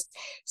than just,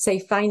 say,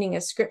 finding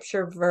a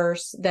scripture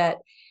verse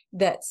that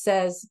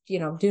says,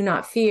 do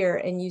not fear,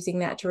 and using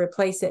that to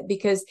replace it.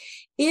 Because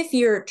if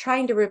you're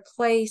trying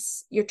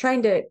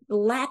to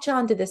latch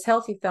on to this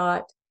healthy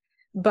thought,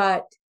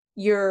 but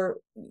you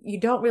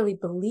don't really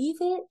believe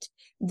it,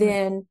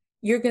 then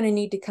you're going to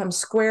need to come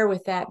square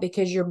with that,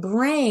 because your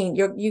brain,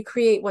 you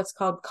create what's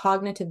called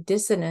cognitive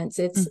dissonance.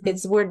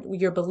 It's where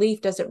your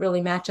belief doesn't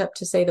really match up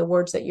to, say, the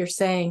words that you're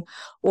saying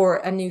or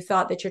a new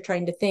thought that you're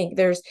trying to think.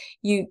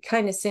 You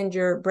kind of send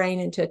your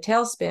brain into a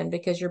tailspin,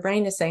 because your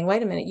brain is saying,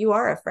 wait a minute, you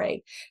are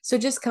afraid. So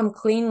just come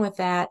clean with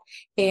that,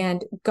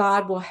 and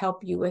God will help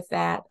you with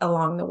that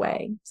along the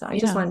way. So I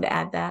just wanted to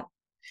add that.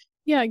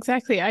 Yeah,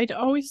 exactly. I'd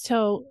always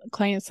tell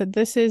clients that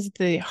this is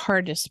the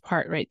hardest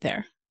part right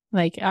there.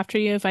 Like, after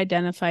you've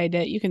identified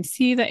it, you can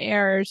see the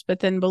errors,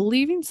 but then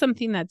believing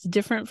something that's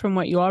different from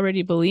what you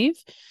already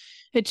believe,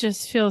 it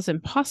just feels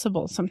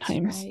impossible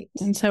sometimes. Right.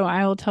 And so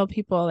I will tell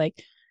people, like,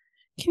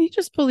 can you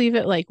just believe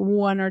it like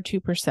 1 or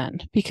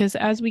 2%? Because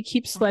as we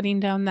keep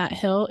sledding down that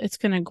hill, it's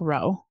going to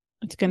grow.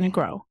 It's going to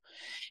grow.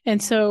 And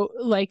so,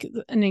 like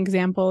an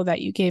example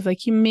that you gave,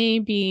 like, you may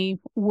be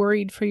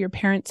worried for your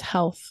parents'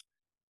 health.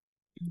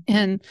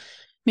 And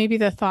maybe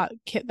the thought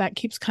that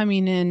keeps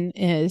coming in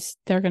is,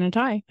 they're going to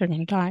die, they're going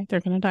to die, they're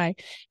going to die.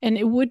 And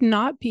it would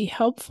not be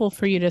helpful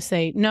for you to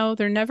say, no,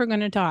 they're never going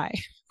to die.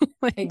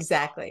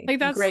 Exactly. Like,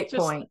 that's great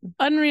just point.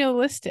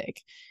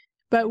 Unrealistic.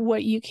 But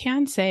what you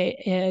can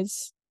say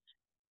is,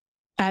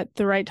 at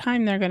the right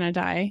time, they're going to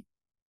die.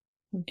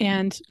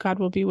 And God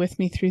will be with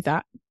me through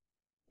that.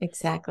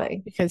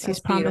 Exactly. Because he's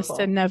promised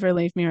to never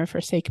leave me or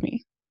forsake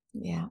me.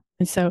 Yeah.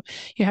 And so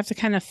you have to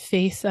kind of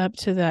face up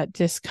to that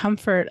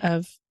discomfort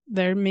of,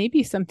 there may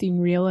be something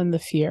real in the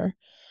fear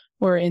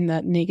or in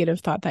that negative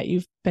thought that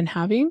you've been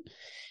having.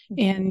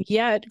 And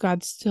yet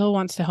God still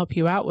wants to help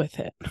you out with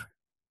it.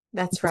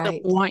 That's right. He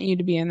doesn't want you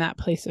to be in that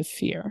place of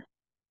fear.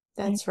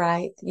 That's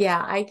right.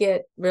 Yeah, I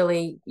get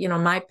really,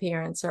 my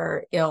parents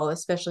are ill,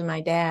 especially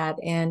my dad.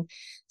 And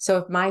so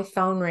if my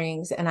phone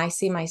rings and I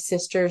see my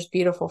sister's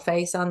beautiful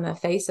face on the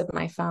face of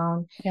my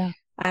phone,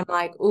 I'm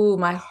like, ooh,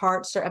 my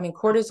heart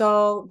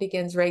cortisol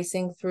begins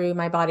racing through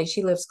my body.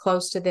 She lives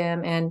close to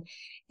them,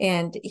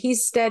 and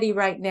he's steady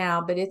right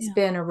now, but it's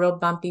been a real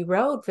bumpy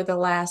road for the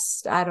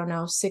last,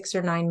 6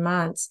 or 9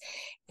 months.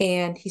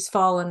 And he's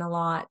fallen a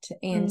lot,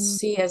 and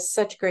he has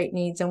such great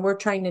needs. And we're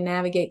trying to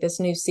navigate this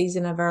new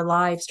season of our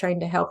lives, trying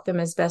to help them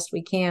as best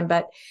we can.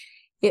 But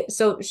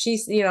so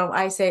she's,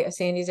 I say,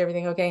 Sandy's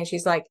everything okay? And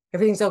she's like,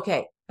 everything's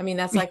okay. I mean,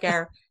 that's like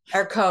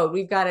our code.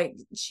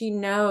 She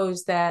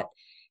knows that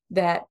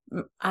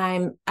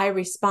I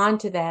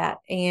respond to that.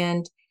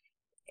 And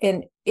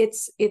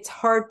it's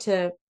hard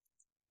to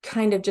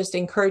kind of just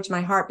encourage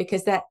my heart,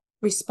 because that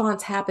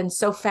response happens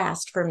so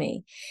fast for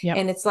me.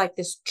 And it's like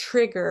this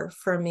trigger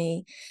for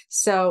me.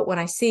 So when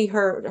I see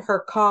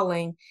her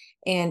calling,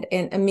 and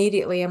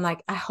immediately I'm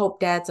like, I hope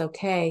Dad's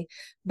okay.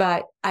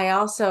 But I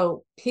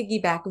also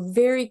piggyback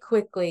very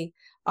quickly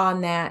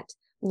on that.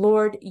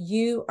 Lord,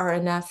 you are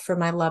enough for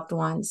my loved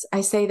ones.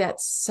 I say that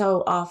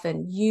so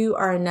often. You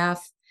are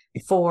enough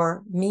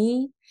for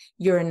me.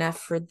 You're enough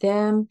for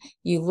them.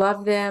 You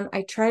love them.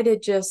 I try to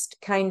just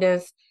kind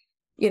of,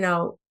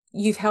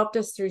 you've helped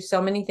us through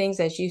so many things.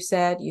 As you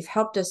said, you've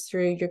helped us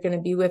through, you're going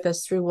to be with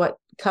us through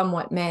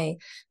what may.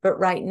 But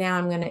right now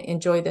I'm going to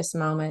enjoy this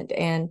moment.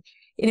 And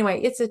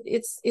anyway,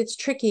 it's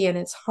tricky, and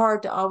it's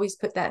hard to always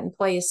put that in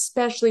play,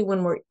 especially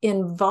when we're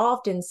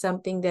involved in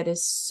something that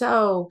is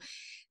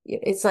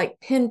it's like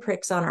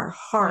pinpricks on our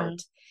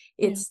heart.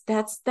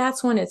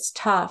 That's when it's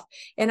tough.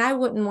 And I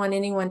wouldn't want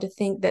anyone to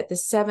think that the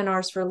 7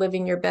 R's for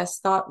living your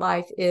best thought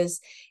life is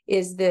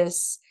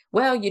this,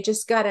 well, you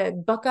just got to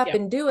buck up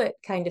and do it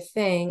kind of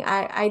thing.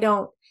 I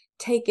don't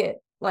take it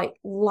like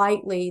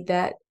lightly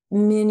that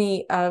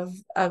many of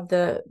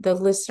the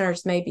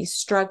listeners may be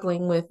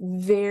struggling with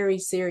very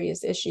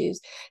serious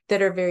issues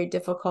that are very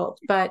difficult,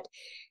 but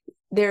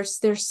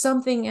there's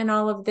something in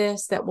all of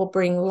this that will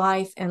bring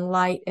life and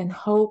light and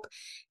hope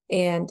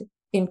and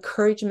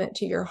encouragement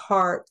to your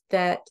heart,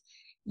 that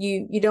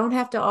you don't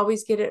have to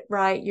always get it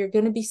right. You're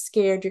going to be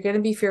scared. You're going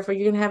to be fearful.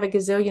 You're going to have a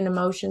gazillion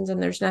emotions,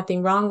 and there's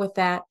nothing wrong with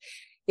that.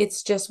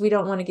 It's just, we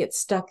don't want to get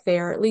stuck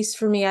there. At least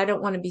for me, I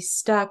don't want to be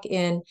stuck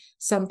in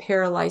some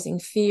paralyzing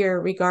fear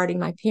regarding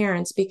my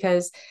parents,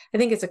 because I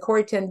think it's a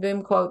Corrie ten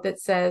Boom quote that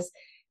says,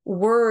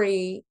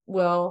 worry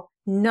will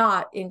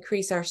not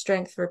increase our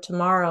strength for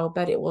tomorrow,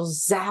 but it will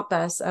zap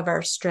us of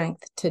our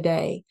strength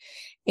today.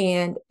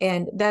 And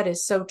that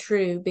is so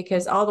true,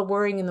 because all the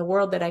worrying in the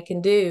world that I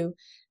can do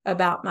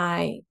about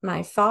my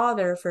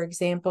father, for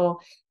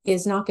example,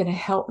 is not going to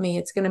help me.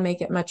 It's going to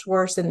make it much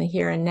worse in the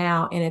here and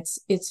now. And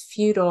it's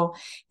futile,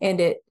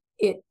 and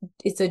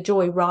it's a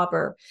joy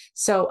robber.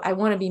 So I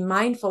want to be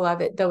mindful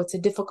of it, though it's a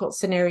difficult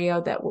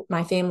scenario that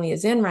my family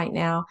is in right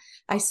now.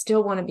 I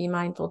still want to be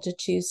mindful to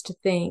choose to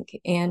think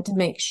and to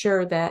make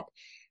sure that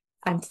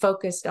I'm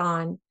focused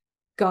on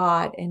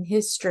God and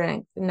his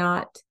strength,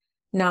 not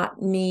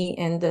me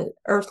and the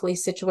earthly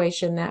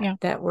situation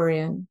that we're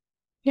in.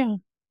 Yeah.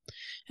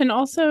 And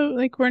also,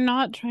 like, we're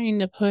not trying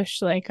to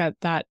push like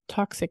that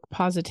toxic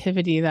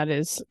positivity that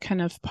is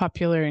kind of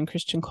popular in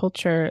Christian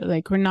culture.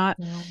 Like, we're not,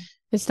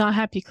 it's not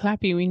happy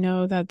clappy. We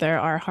know that there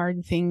are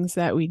hard things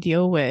that we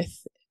deal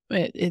with,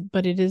 but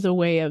it is a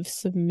way of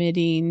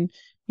submitting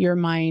your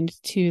mind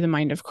to the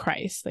mind of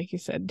Christ. Like you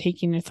said,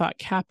 taking your thought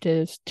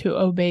captive to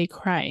obey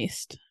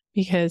Christ,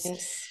 because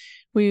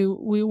we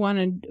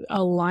want to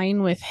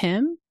align with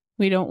him.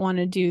 We don't want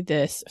to do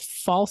this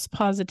false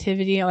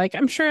positivity. Like,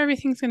 I'm sure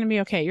everything's going to be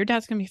okay. Your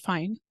dad's going to be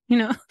fine.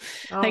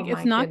 Like,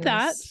 it's not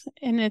that.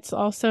 And it's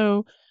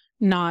also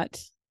not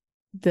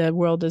the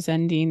world is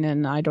ending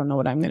and I don't know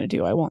what I'm going to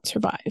do. I won't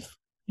survive.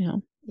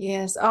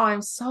 Yes. Oh,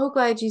 I'm so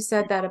glad you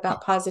said that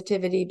about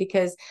positivity,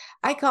 because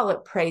I call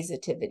it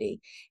praisetivity.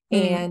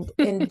 And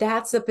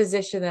that's the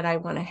position that I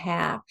want to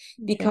have,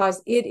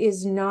 because it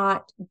is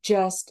not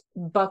just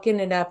bucking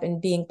it up and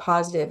being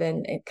positive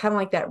and kind of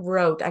like that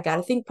rote. I got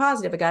to think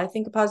positive. I got to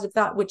think a positive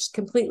thought, which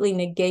completely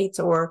negates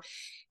or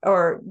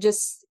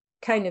just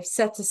kind of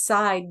sets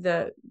aside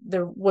the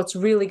what's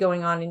really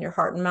going on in your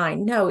heart and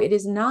mind. No, it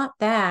is not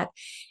that.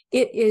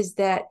 It is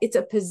that it's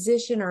a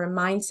position or a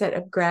mindset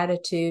of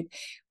gratitude.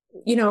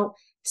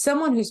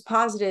 Someone who's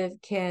positive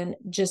can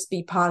just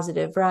be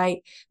positive,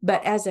 right?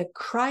 But as a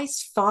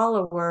Christ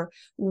follower,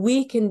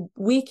 we can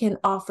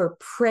offer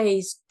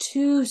praise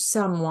to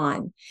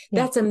someone.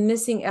 That's a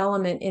missing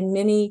element in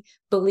many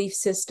belief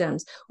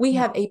systems. We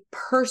have a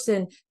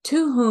person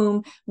to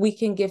whom we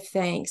can give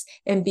thanks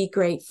and be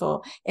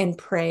grateful and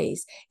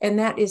praise. And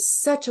that is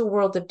such a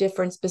world of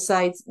difference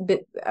besides,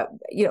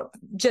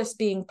 just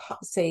being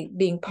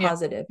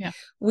positive.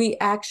 We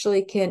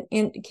actually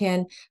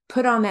can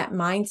put on that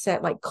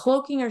mindset, like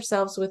cloaking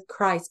ourselves with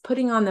Christ,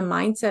 putting on the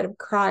mindset of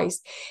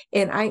Christ.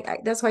 And I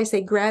that's why I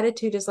say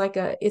gratitude is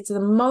it's the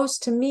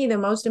most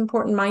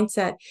important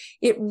mindset.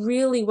 It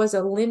really was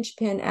a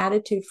linchpin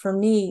attitude for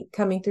me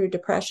coming through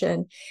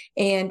depression.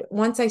 And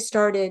once I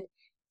started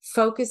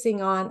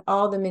focusing on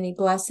all the many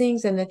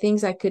blessings and the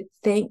things I could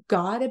thank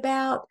God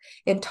about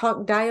and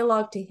talk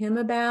dialogue to him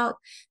about,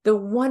 the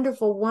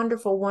wonderful,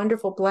 wonderful,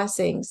 wonderful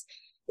blessings.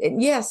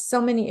 And yes, so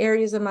many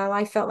areas of my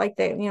life felt like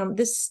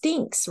this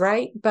stinks,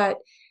 right? But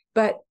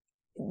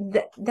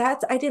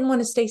that's, I didn't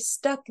want to stay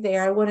stuck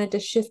there. I wanted to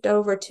shift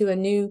over to a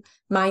new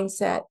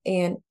mindset,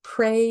 and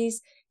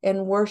praise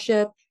and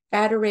worship,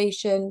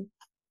 adoration,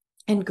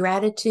 and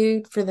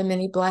gratitude for the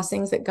many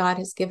blessings that God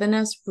has given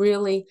us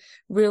really,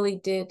 really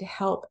did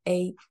help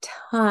a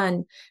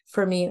ton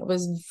for me. It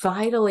was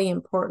vitally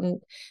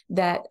important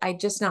that I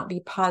just not be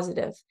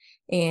positive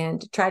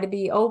and try to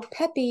be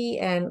peppy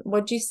and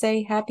what'd you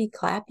say, happy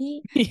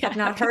clappy? I've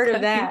not heard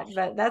of that,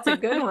 but that's a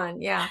good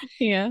one. Yeah.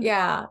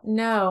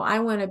 No, I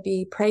want to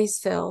be praise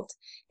filled,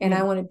 and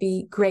I want to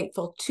be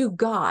grateful to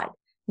God,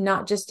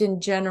 not just in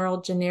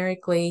general,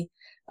 generically.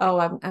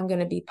 I'm going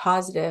to be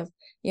positive.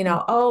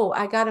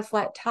 I got a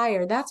flat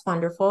tire. That's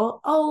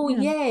wonderful.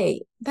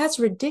 Yay. That's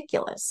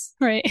ridiculous.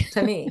 Right.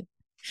 To me.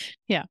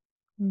 Yeah.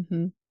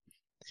 Mm-hmm.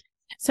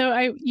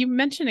 So you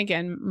mentioned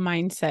again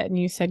mindset, and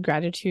you said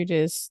gratitude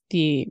is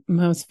the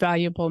most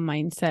valuable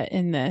mindset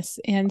in this.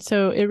 And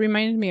so it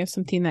reminded me of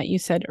something that you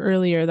said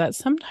earlier, that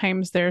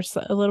sometimes there's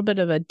a little bit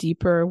of a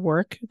deeper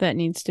work that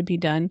needs to be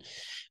done,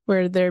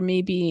 where there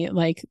may be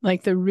like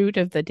the root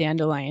of the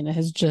dandelion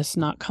has just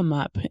not come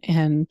up.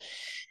 And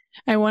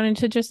I wanted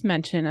to just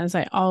mention, as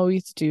I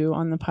always do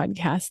on the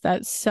podcast,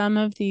 that some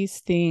of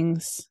these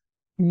things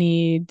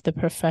need the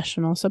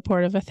professional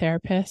support of a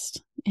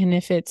therapist. And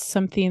if it's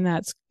something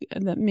that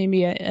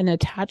maybe an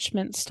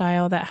attachment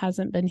style that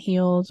hasn't been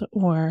healed,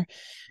 or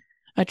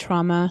a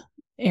trauma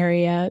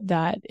area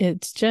that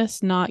it's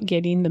just not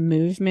getting the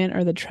movement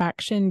or the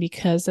traction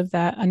because of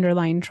that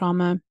underlying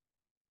trauma,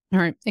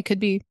 or it could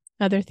be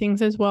other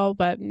things as well,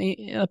 but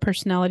a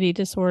personality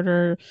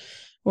disorder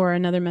or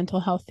another mental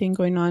health thing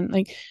going on.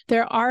 Like,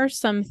 there are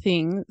some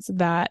things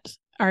that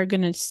are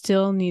going to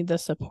still need the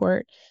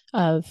support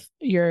of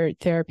your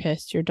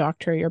therapist, your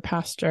doctor, your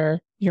pastor,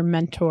 your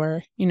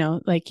mentor.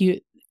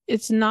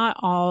 It's not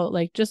all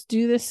like, just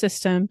do this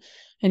system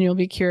and you'll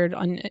be cured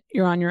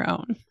you're on your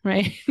own.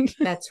 Right.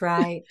 That's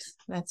right.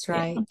 That's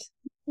right.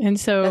 Yeah. And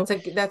so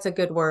that's a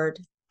good word.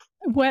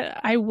 What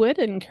I would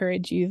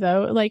encourage you,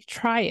 though,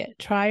 try it.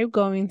 Try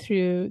going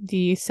through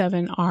the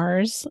 7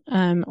 R's,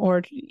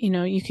 or,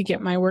 you could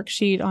get my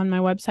worksheet on my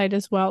website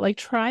as well.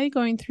 Try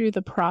going through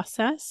the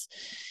process.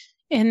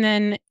 And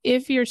then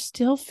if you're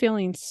still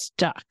feeling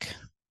stuck,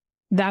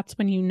 that's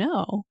when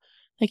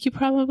you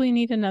probably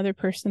need another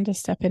person to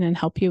step in and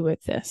help you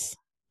with this.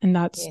 And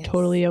that's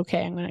totally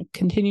okay. I'm going to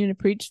continue to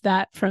preach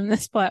that from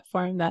this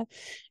platform, that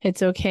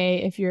it's okay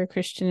if you're a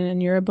Christian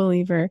and you're a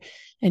believer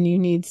and you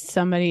need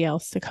somebody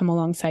else to come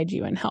alongside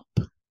you and help.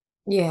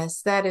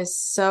 Yes, that is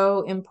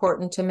so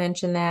important to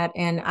mention that.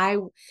 And I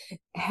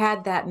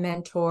had that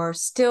mentor,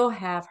 still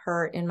have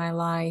her in my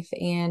life,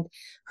 and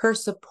her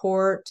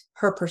support,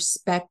 her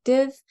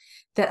perspective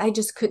that I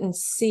just couldn't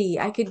see.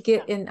 I could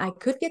get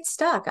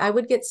stuck. I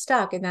would get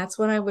stuck. And that's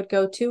when I would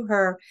go to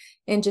her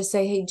and just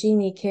say, "Hey,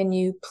 Jeannie, can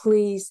you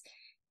please,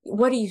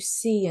 what do you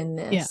see in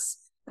Yeah. this?"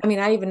 I mean,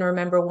 I even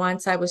remember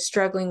once I was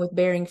struggling with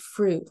bearing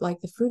fruit,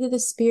 like the fruit of the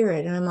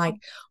spirit. And I'm like,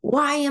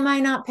 why am I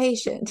not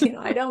patient?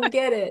 I don't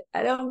get it.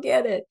 I don't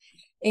get it.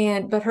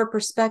 But her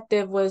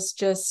perspective was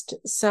just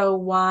so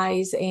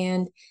wise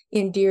and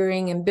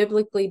endearing and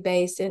biblically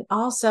based. And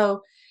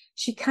also,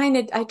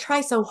 I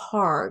try so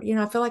hard,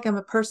 I feel like I'm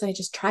a person, I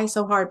just try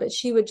so hard, but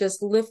she would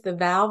just lift the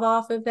valve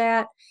off of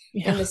that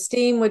Yeah. and the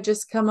steam would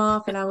just come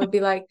off. And I would be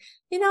like,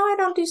 I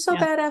don't do so Yeah.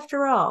 bad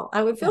after all.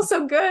 I would feel Yeah.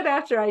 so good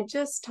after I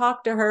just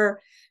talked to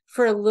her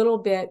for a little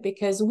bit,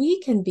 because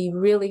we can be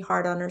really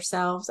hard on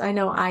ourselves. I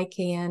know I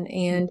can.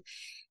 And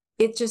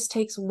it just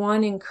takes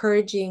one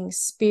encouraging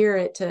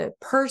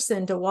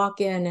person to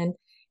walk in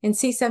and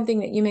see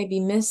something that you may be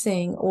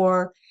missing,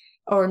 or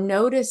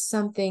notice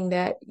something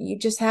that you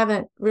just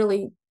haven't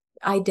really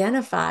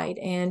identified,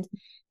 and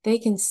they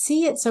can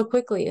see it so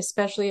quickly,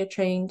 especially a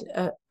trained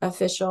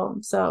official,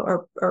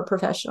 or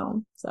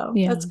professional. So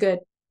Yeah. that's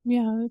good.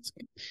 Yeah. That's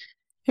good.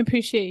 I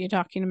appreciate you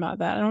talking about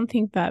that. I don't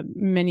think that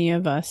many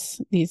of us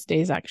these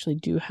days actually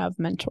do have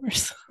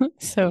mentors.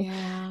 So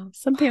Yeah.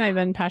 something I've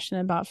been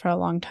passionate about for a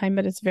long time,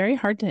 but it's very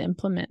hard to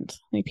implement.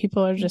 Like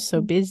people are just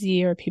so Mhm.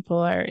 busy, or people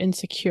are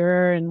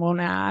insecure and won't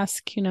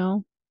ask.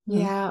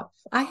 Yeah,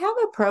 I have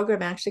a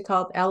program actually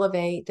called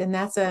Elevate, and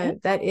Yeah.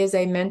 that is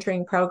a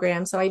mentoring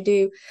program. So I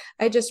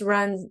just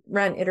run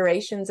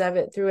iterations of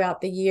it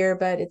throughout the year,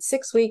 but it's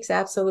 6 weeks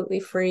absolutely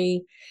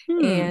free.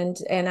 Hmm.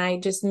 And I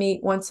just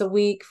meet once a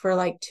week for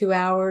like 2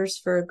 hours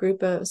for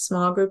a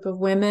small group of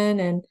women,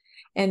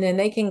 and then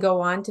they can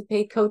go on to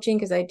paid coaching,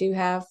 because I do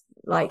have,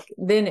 like,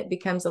 then it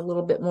becomes a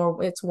little bit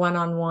more, it's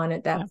one-on-one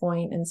at Yeah. that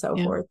point and so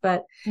Yeah. forth.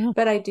 Yeah.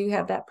 But I do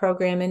have that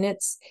program, and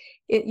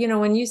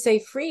when you say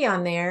free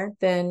on there,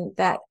 then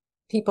that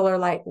people are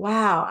like,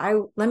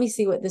 wow, let me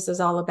see what this is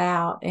all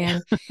about.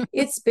 And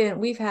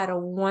we've had a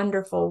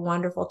wonderful,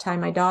 wonderful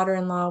time. My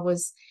daughter-in-law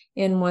was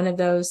in one of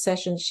those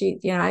sessions.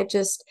 I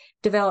just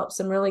developed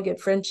some really good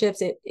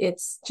friendships.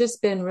 It's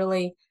just been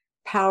really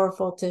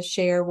powerful to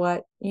share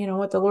what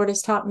the Lord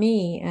has taught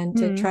me, and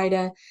to Hmm. try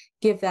to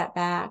give that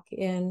back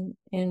in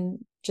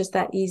just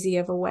that easy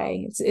of a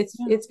way. Yeah.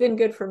 It's been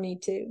good for me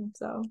too.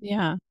 So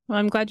Yeah. Well,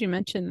 I'm glad you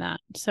mentioned that.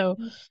 So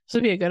this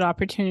would be a good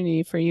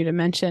opportunity for you to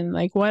mention,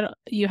 like, what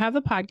you have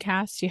a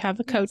podcast, you have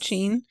the yes.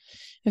 coaching.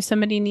 If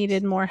somebody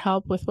needed more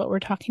help with what we're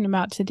talking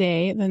about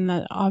today,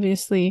 then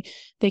obviously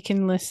they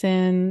can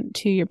listen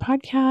to your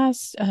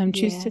podcast,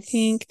 Choose to Yes.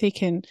 Think. They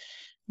can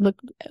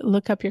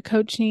look up your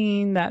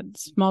coaching, that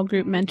small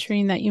group Right.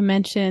 mentoring that you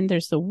mentioned.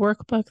 There's the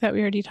workbook that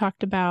we already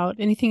talked about.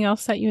 Anything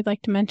else that you would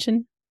like to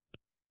mention?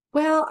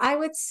 Well, I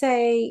would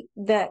say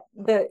that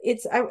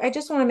I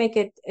just want to make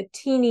a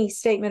teeny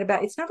statement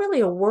about, it's not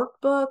really a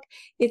workbook.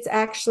 It's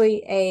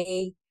actually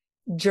a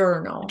A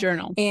journal.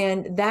 journal.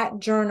 And that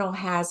journal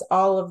has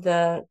all of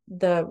the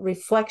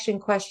reflection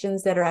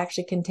questions that are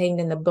actually contained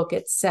in the book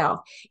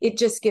itself. It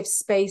just gives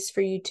space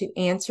for you to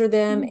answer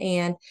them. Mm.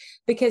 And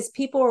because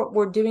people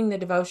were doing the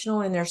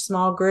devotional in their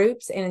small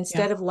groups, and Yeah.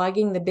 instead of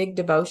lugging the big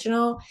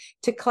devotional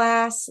to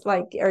class,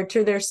 or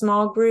to their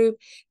small group,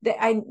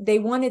 they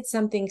wanted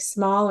something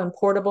small and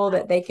portable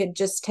that they could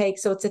just take.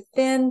 So it's a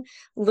thin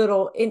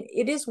little,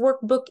 it is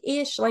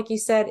workbook-ish, like you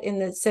said, in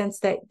the sense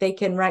that they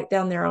can write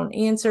down their own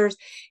answers.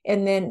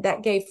 And then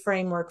that gave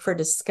framework for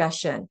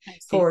discussion I see.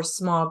 for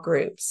small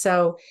groups.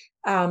 So,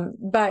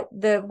 but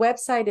the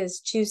website is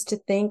choose to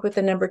think with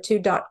the number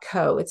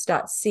 2.co. It's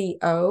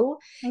 .co.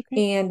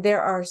 Okay. And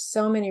there are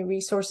so many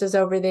resources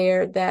over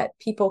there that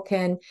people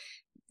can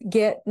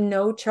get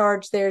no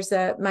charge. There's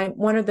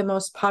one of the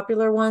most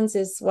popular ones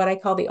is what I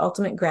call the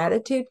Ultimate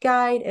Gratitude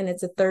Guide, and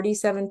it's a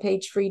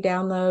 37-page free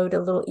download, a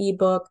little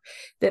ebook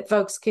that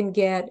folks can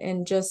get,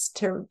 and just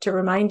to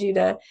remind you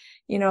to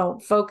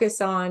focus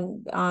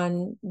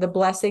on the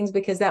blessings,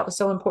 because that was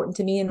so important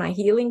to me in my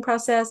healing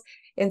process.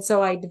 And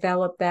so I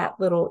developed that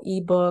little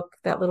ebook,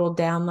 that little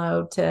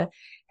download, to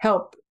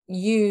help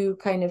you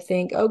kind of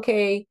think,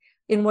 okay,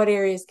 in what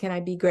areas can I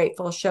be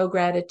grateful, show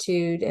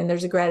gratitude. And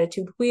there's a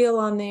gratitude wheel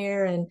on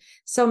there, and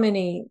so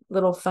many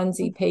little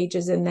funsy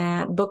pages in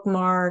that,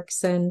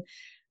 bookmarks and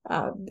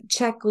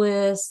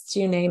checklists,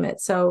 you name it.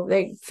 So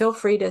they feel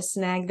free to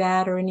snag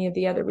that or any of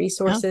the other Yeah.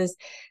 resources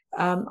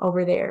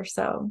over there.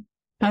 So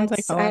Sounds like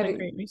that's, a I lot have, of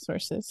great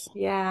resources.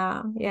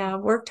 yeah,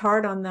 worked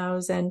hard on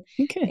those.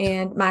 Good.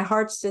 And my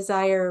heart's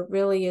desire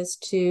really is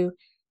to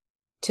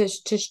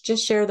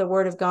just share the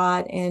word of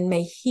God, and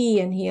may he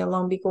and he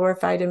alone be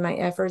glorified in my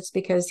efforts,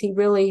 because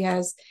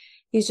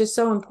he's just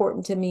so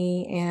important to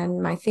me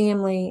and my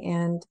family.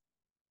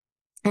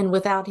 And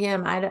without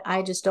him,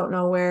 I just don't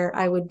know where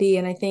I would be.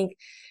 And I think,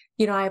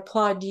 I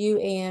applaud you,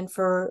 Anne,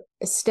 for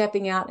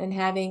stepping out and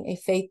having a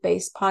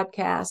faith-based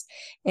podcast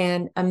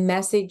and a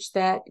message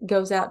that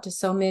goes out to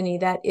so many.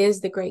 That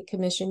is the Great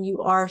Commission.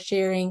 You are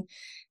sharing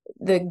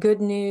the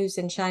good news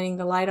and shining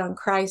the light on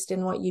Christ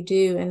in what you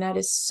do. And that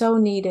is so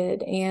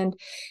needed.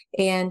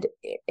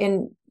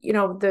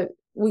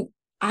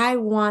 I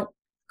want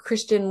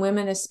Christian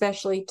women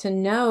especially to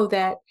know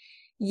that,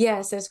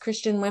 yes, as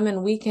Christian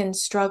women, we can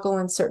struggle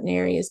in certain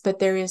areas, but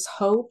there is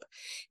hope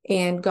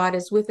and God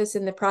is with us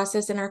in the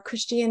process, and our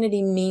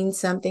Christianity means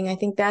something. I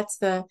think that's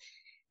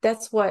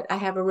what I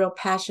have a real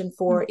passion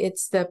for.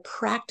 It's the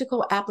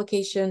practical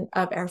application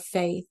of our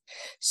faith.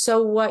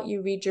 So what,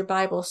 you read your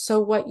Bible, so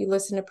what, you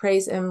listen to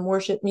praise and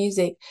worship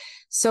music,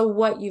 so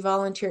what, you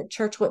volunteer at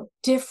church. What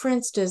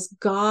difference does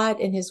God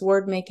and his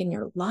word make in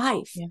your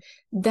life? Yeah.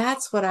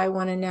 That's what I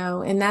want to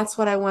know. And that's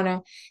what I want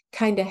to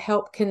kind of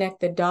help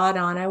connect the dot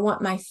on. I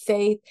want my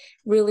faith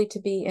really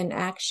to be in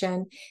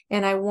action.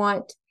 And I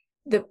want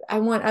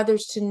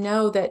others to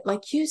know that,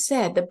 like you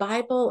said, the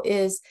Bible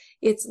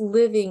it's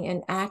living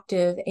and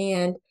active,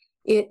 and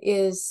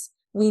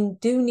we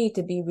do need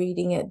to be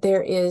reading it.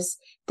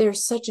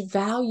 There's such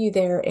value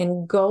there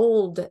and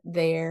gold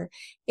there,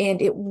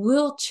 and it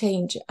will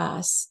change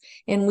us,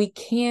 and we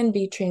can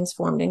be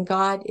transformed, and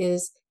God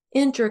is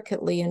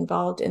intricately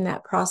involved in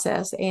that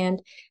process,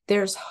 and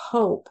there's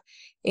hope.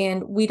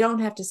 And we don't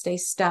have to stay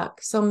stuck.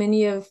 So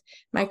many of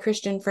my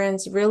Christian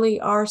friends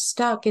really are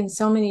stuck in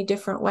so many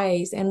different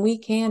ways, and we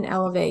can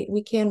elevate.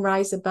 We can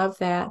rise above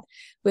that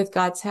with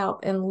God's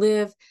help and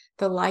live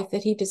the life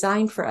that he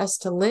designed for us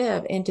to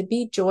live, and to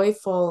be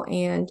joyful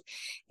and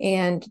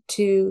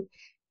to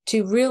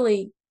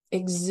really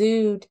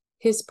exude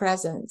his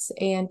presence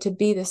and to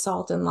be the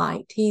salt and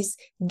light. He's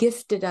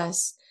gifted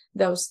us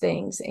those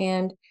things.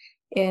 And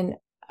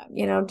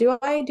do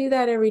I do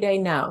that every day?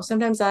 No.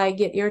 Sometimes I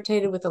get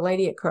irritated with the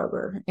lady at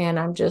Kroger and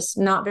I'm just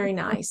not very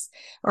nice,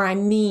 or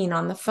I'm mean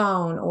on the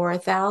phone, or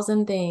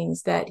 1,000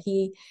 things that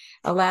he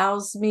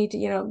allows me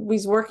to,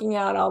 he's working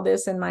out all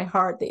this in my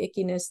heart, the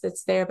ickiness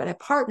that's there, but I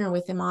partner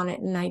with him on it,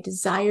 and I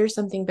desire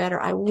something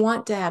better. I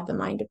want to have the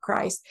mind of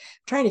Christ.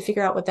 I'm trying to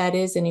figure out what that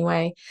is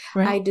anyway.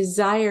 Right. I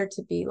desire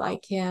to be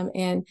like him.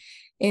 And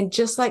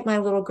just like my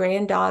little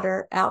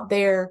granddaughter out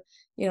there,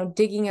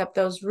 digging up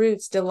those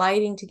roots,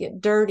 delighting to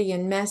get dirty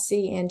and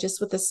messy, and just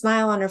with a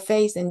smile on her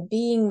face and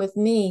being with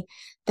me.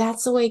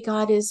 That's the way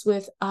God is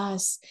with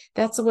us.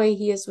 That's the way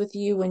he is with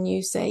you when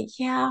you say,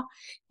 yeah,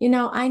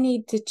 I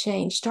need to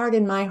change. Start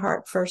in my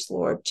heart first,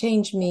 Lord.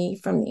 Change me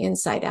from the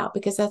inside out,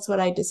 because that's what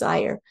I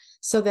desire,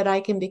 so that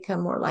I can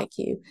become more like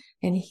you,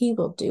 and he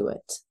will do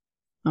it.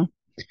 Oh.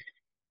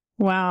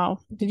 Wow.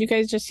 Did you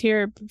guys just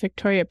hear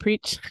Victoria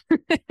preach?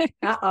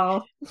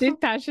 Uh-oh. She's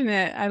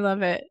passionate. I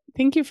love it.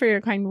 Thank you for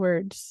your kind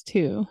words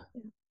too.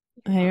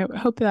 I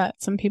hope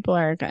that some people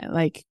are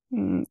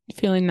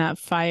feeling that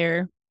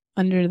fire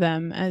under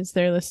them as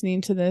they're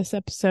listening to this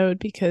episode,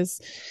 because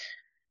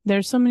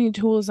there's so many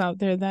tools out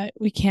there that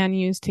we can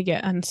use to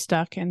get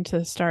unstuck and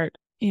to start,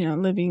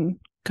 living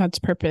God's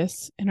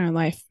purpose in our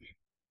life.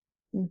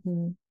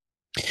 Mm-hmm.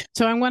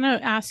 So I want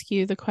to ask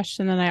you the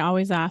question that I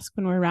always ask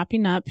when we're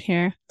wrapping up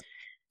here.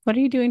 What are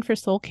you doing for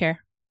soul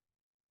care?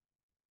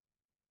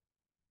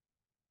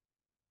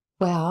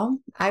 Well,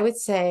 I would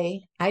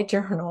say I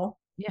journal.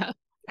 Yeah.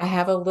 I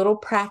have a little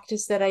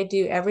practice that I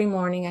do every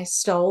morning. I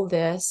stole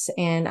this,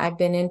 and I've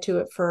been into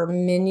it for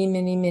many,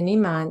 many, many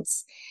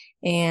months.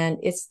 And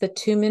it's the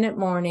 2-minute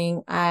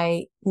morning.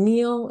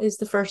 Neil is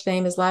the first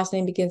name. His last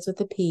name begins with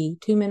a P,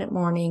 2-minute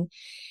morning.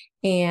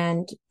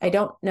 And I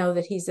don't know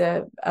that he's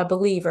a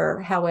believer.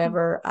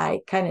 However,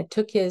 I kind of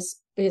took his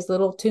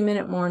little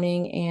 2-minute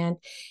morning, and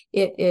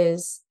it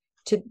is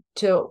to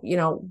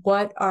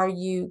what are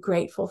you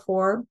grateful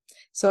for?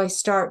 So I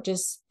start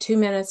just 2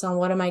 minutes on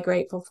what am I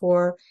grateful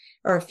for,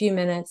 or a few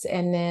minutes,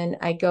 and then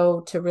I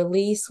go to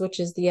release, which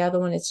is the other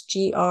one. It's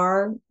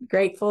GR,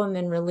 grateful, and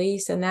then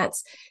release. And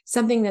that's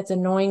something that's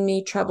annoying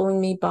me, troubling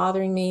me,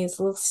 bothering me. It's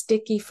a little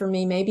sticky for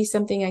me. Maybe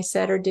something I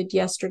said or did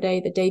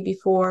yesterday, the day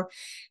before.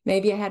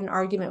 Maybe I had an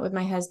argument with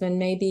my husband,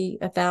 maybe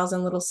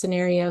 1,000 little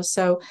scenarios.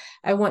 So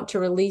I want to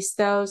release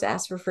those,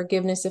 ask for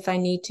forgiveness if I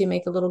need to,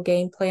 make a little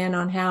game plan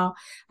on how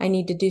I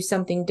need to do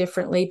something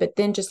differently, but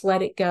then just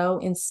let it go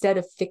instead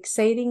of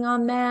fixating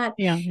on that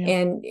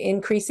and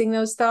increasing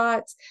those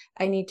thoughts.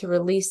 I need to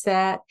release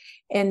that.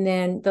 And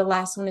then the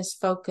last one is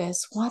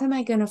focus. What am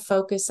I going to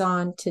focus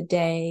on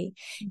today?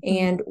 Mm-hmm.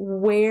 And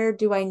where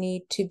do I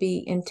need to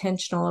be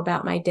intentional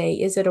about my day?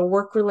 Is it a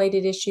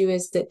work-related issue?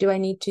 Do I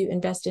need to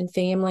invest in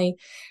family?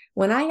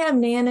 When I have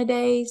Nana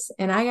days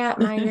and I got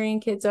my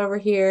grandkids over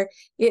here,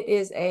 it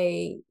is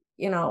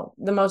the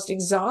most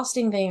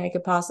exhausting thing I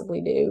could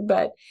possibly do,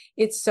 but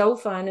it's so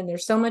fun, and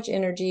there's so much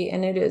energy,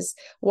 and it is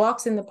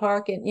walks in the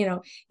park, and,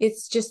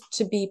 it's just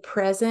to be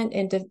present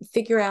and to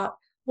figure out,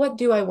 what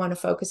do I want to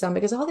focus on?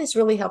 Because all this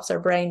really helps our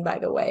brain, by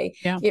the way.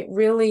 Yeah. It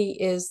really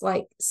is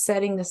like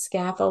setting the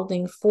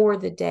scaffolding for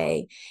the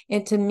day.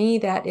 And to me,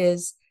 that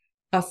is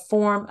a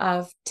form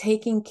of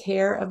taking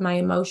care of my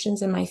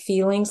emotions and my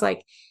feelings.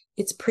 Like,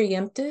 it's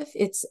preemptive.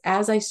 It's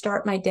as I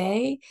start my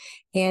day,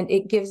 and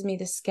it gives me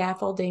the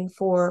scaffolding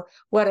for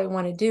what I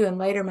want to do. And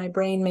later my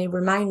brain may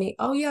remind me,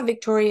 oh yeah,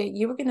 Victoria,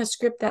 you were going to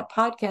script that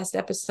podcast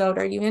episode.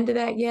 Are you into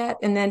that yet?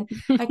 And then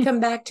I come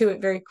back to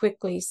it very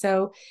quickly.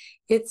 So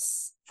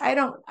it's, I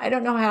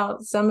don't know how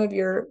some of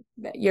your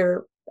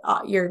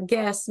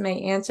guests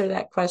may answer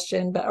that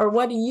question, but, or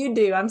what do you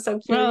do? I'm so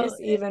curious,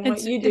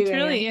 what you do. It's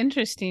really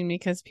interesting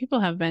because people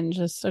have been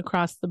just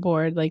across the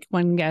board. Like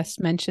one guest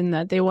mentioned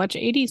that they watch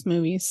 80s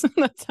movies.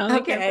 That's how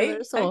they care for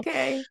their soul.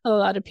 Okay. A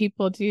lot of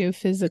people do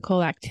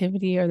physical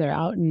activity or they're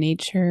out in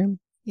nature.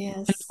 Yes.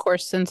 And of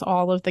course, since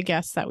all of the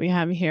guests that we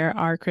have here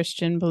are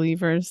Christian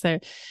believers,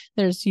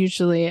 there's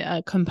usually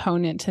a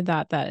component to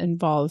that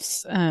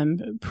involves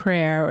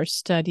prayer or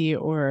study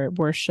or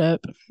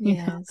worship.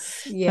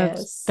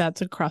 Yes.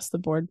 That's across the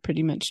board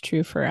pretty much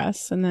true for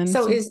us. And then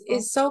so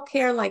is soul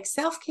care like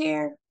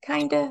self-care,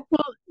 kind of?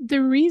 Well,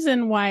 the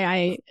reason why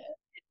I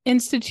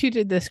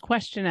instituted this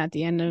question at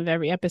the end of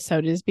every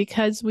episode is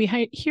because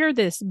we hear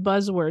this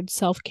buzzword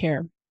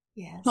self-care.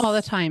 Yes. All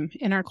the time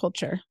in our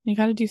culture. You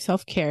got to do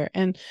self-care.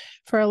 And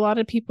for a lot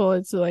of people,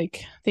 it's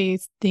like they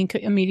think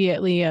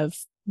immediately of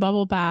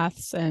bubble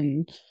baths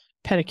and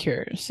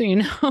pedicures,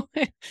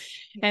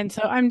 And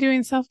so I'm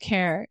doing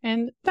self-care,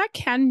 and that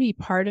can be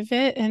part of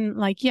it. And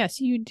like,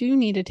 yes, you do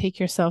need to take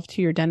yourself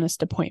to your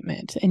dentist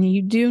appointment, and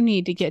you do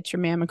need to get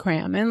your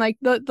mammogram. And like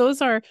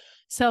those are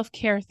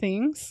self-care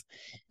things,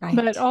 right.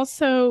 But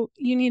also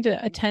you need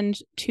to attend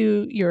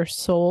to your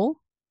soul.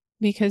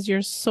 Because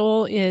your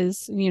soul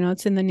is,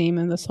 it's in the name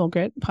of the Soul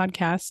Grit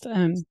podcast.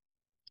 And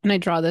I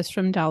draw this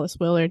from Dallas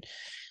Willard,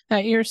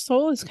 that your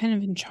soul is kind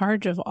of in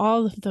charge of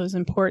all of those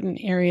important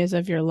areas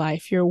of your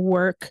life, your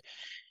work,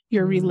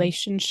 your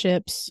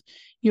relationships,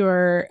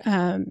 your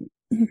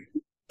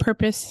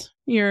purpose,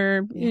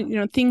 your,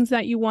 things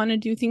that you want to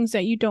do, things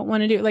that you don't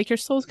want to do. Like your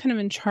soul's kind of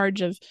in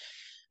charge of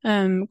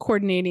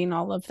coordinating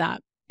all of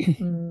that.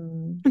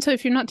 And so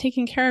if you're not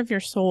taking care of your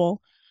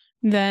soul,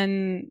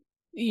 then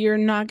you're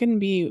not going to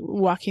be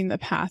walking the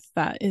path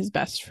that is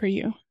best for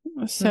you.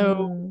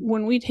 So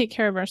when we take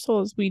care of our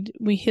souls,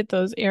 we hit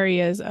those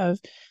areas of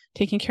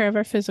taking care of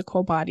our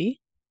physical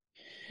body.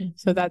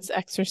 So that's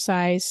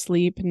exercise,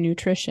 sleep, and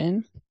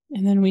nutrition.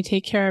 And then we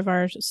take care of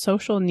our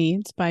social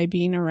needs by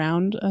being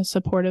around a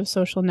supportive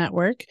social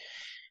network.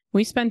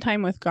 We spend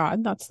time with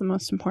God. That's the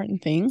most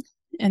important thing.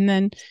 And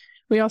then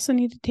we also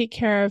need to take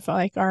care of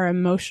like our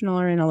emotional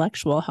or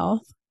intellectual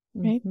health,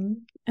 right?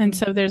 And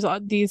so there's all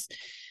these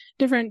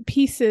different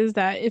pieces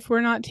that if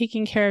we're not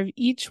taking care of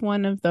each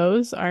one of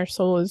those, our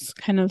soul is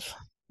kind of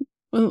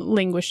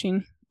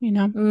languishing,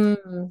 When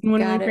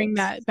we bring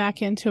that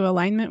back into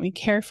alignment, we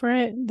care for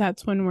it.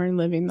 That's when we're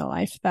living the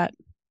life that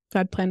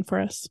God planned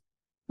for us.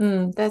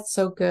 That's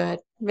so good.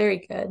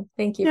 Very good.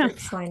 Thank you for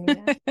explaining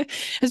that.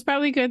 It's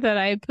probably good that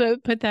I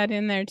put that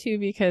in there too,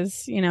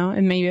 because,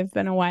 it may have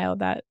been a while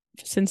that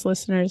since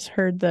listeners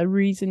heard the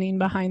reasoning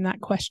behind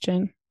that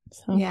question.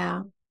 So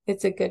yeah.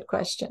 It's a good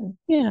question.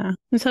 Yeah.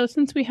 And so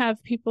since we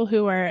have people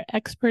who are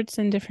experts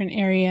in different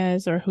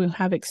areas or who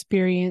have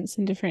experience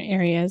in different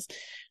areas,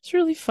 it's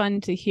really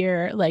fun to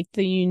hear like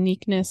the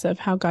uniqueness of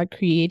how God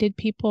created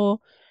people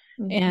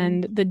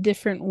and the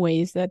different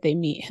ways that they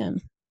meet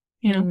him,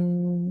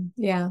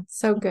 Yeah.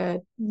 So good.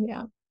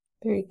 Yeah.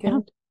 Very good. Yeah.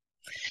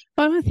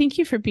 Well, I want to thank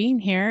you for being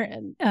here.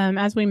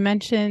 As we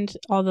mentioned,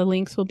 all the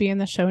links will be in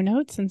the show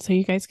notes. And so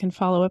you guys can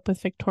follow up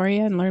with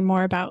Victoria and learn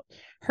more about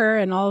her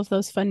and all of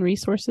those fun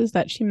resources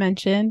that she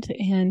mentioned.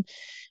 And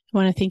I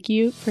want to thank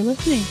you for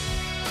listening.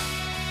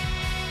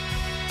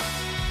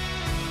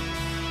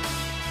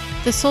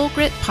 The Soul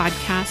Grit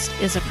podcast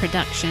is a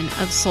production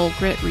of Soul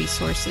Grit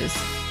Resources.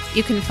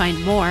 You can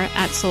find more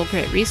at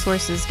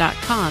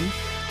soulgritresources.com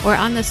or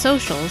on the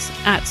socials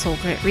at Soul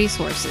Grit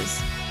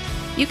Resources.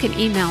 You can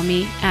email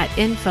me at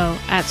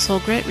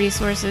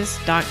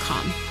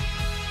info@soulgritresources.com.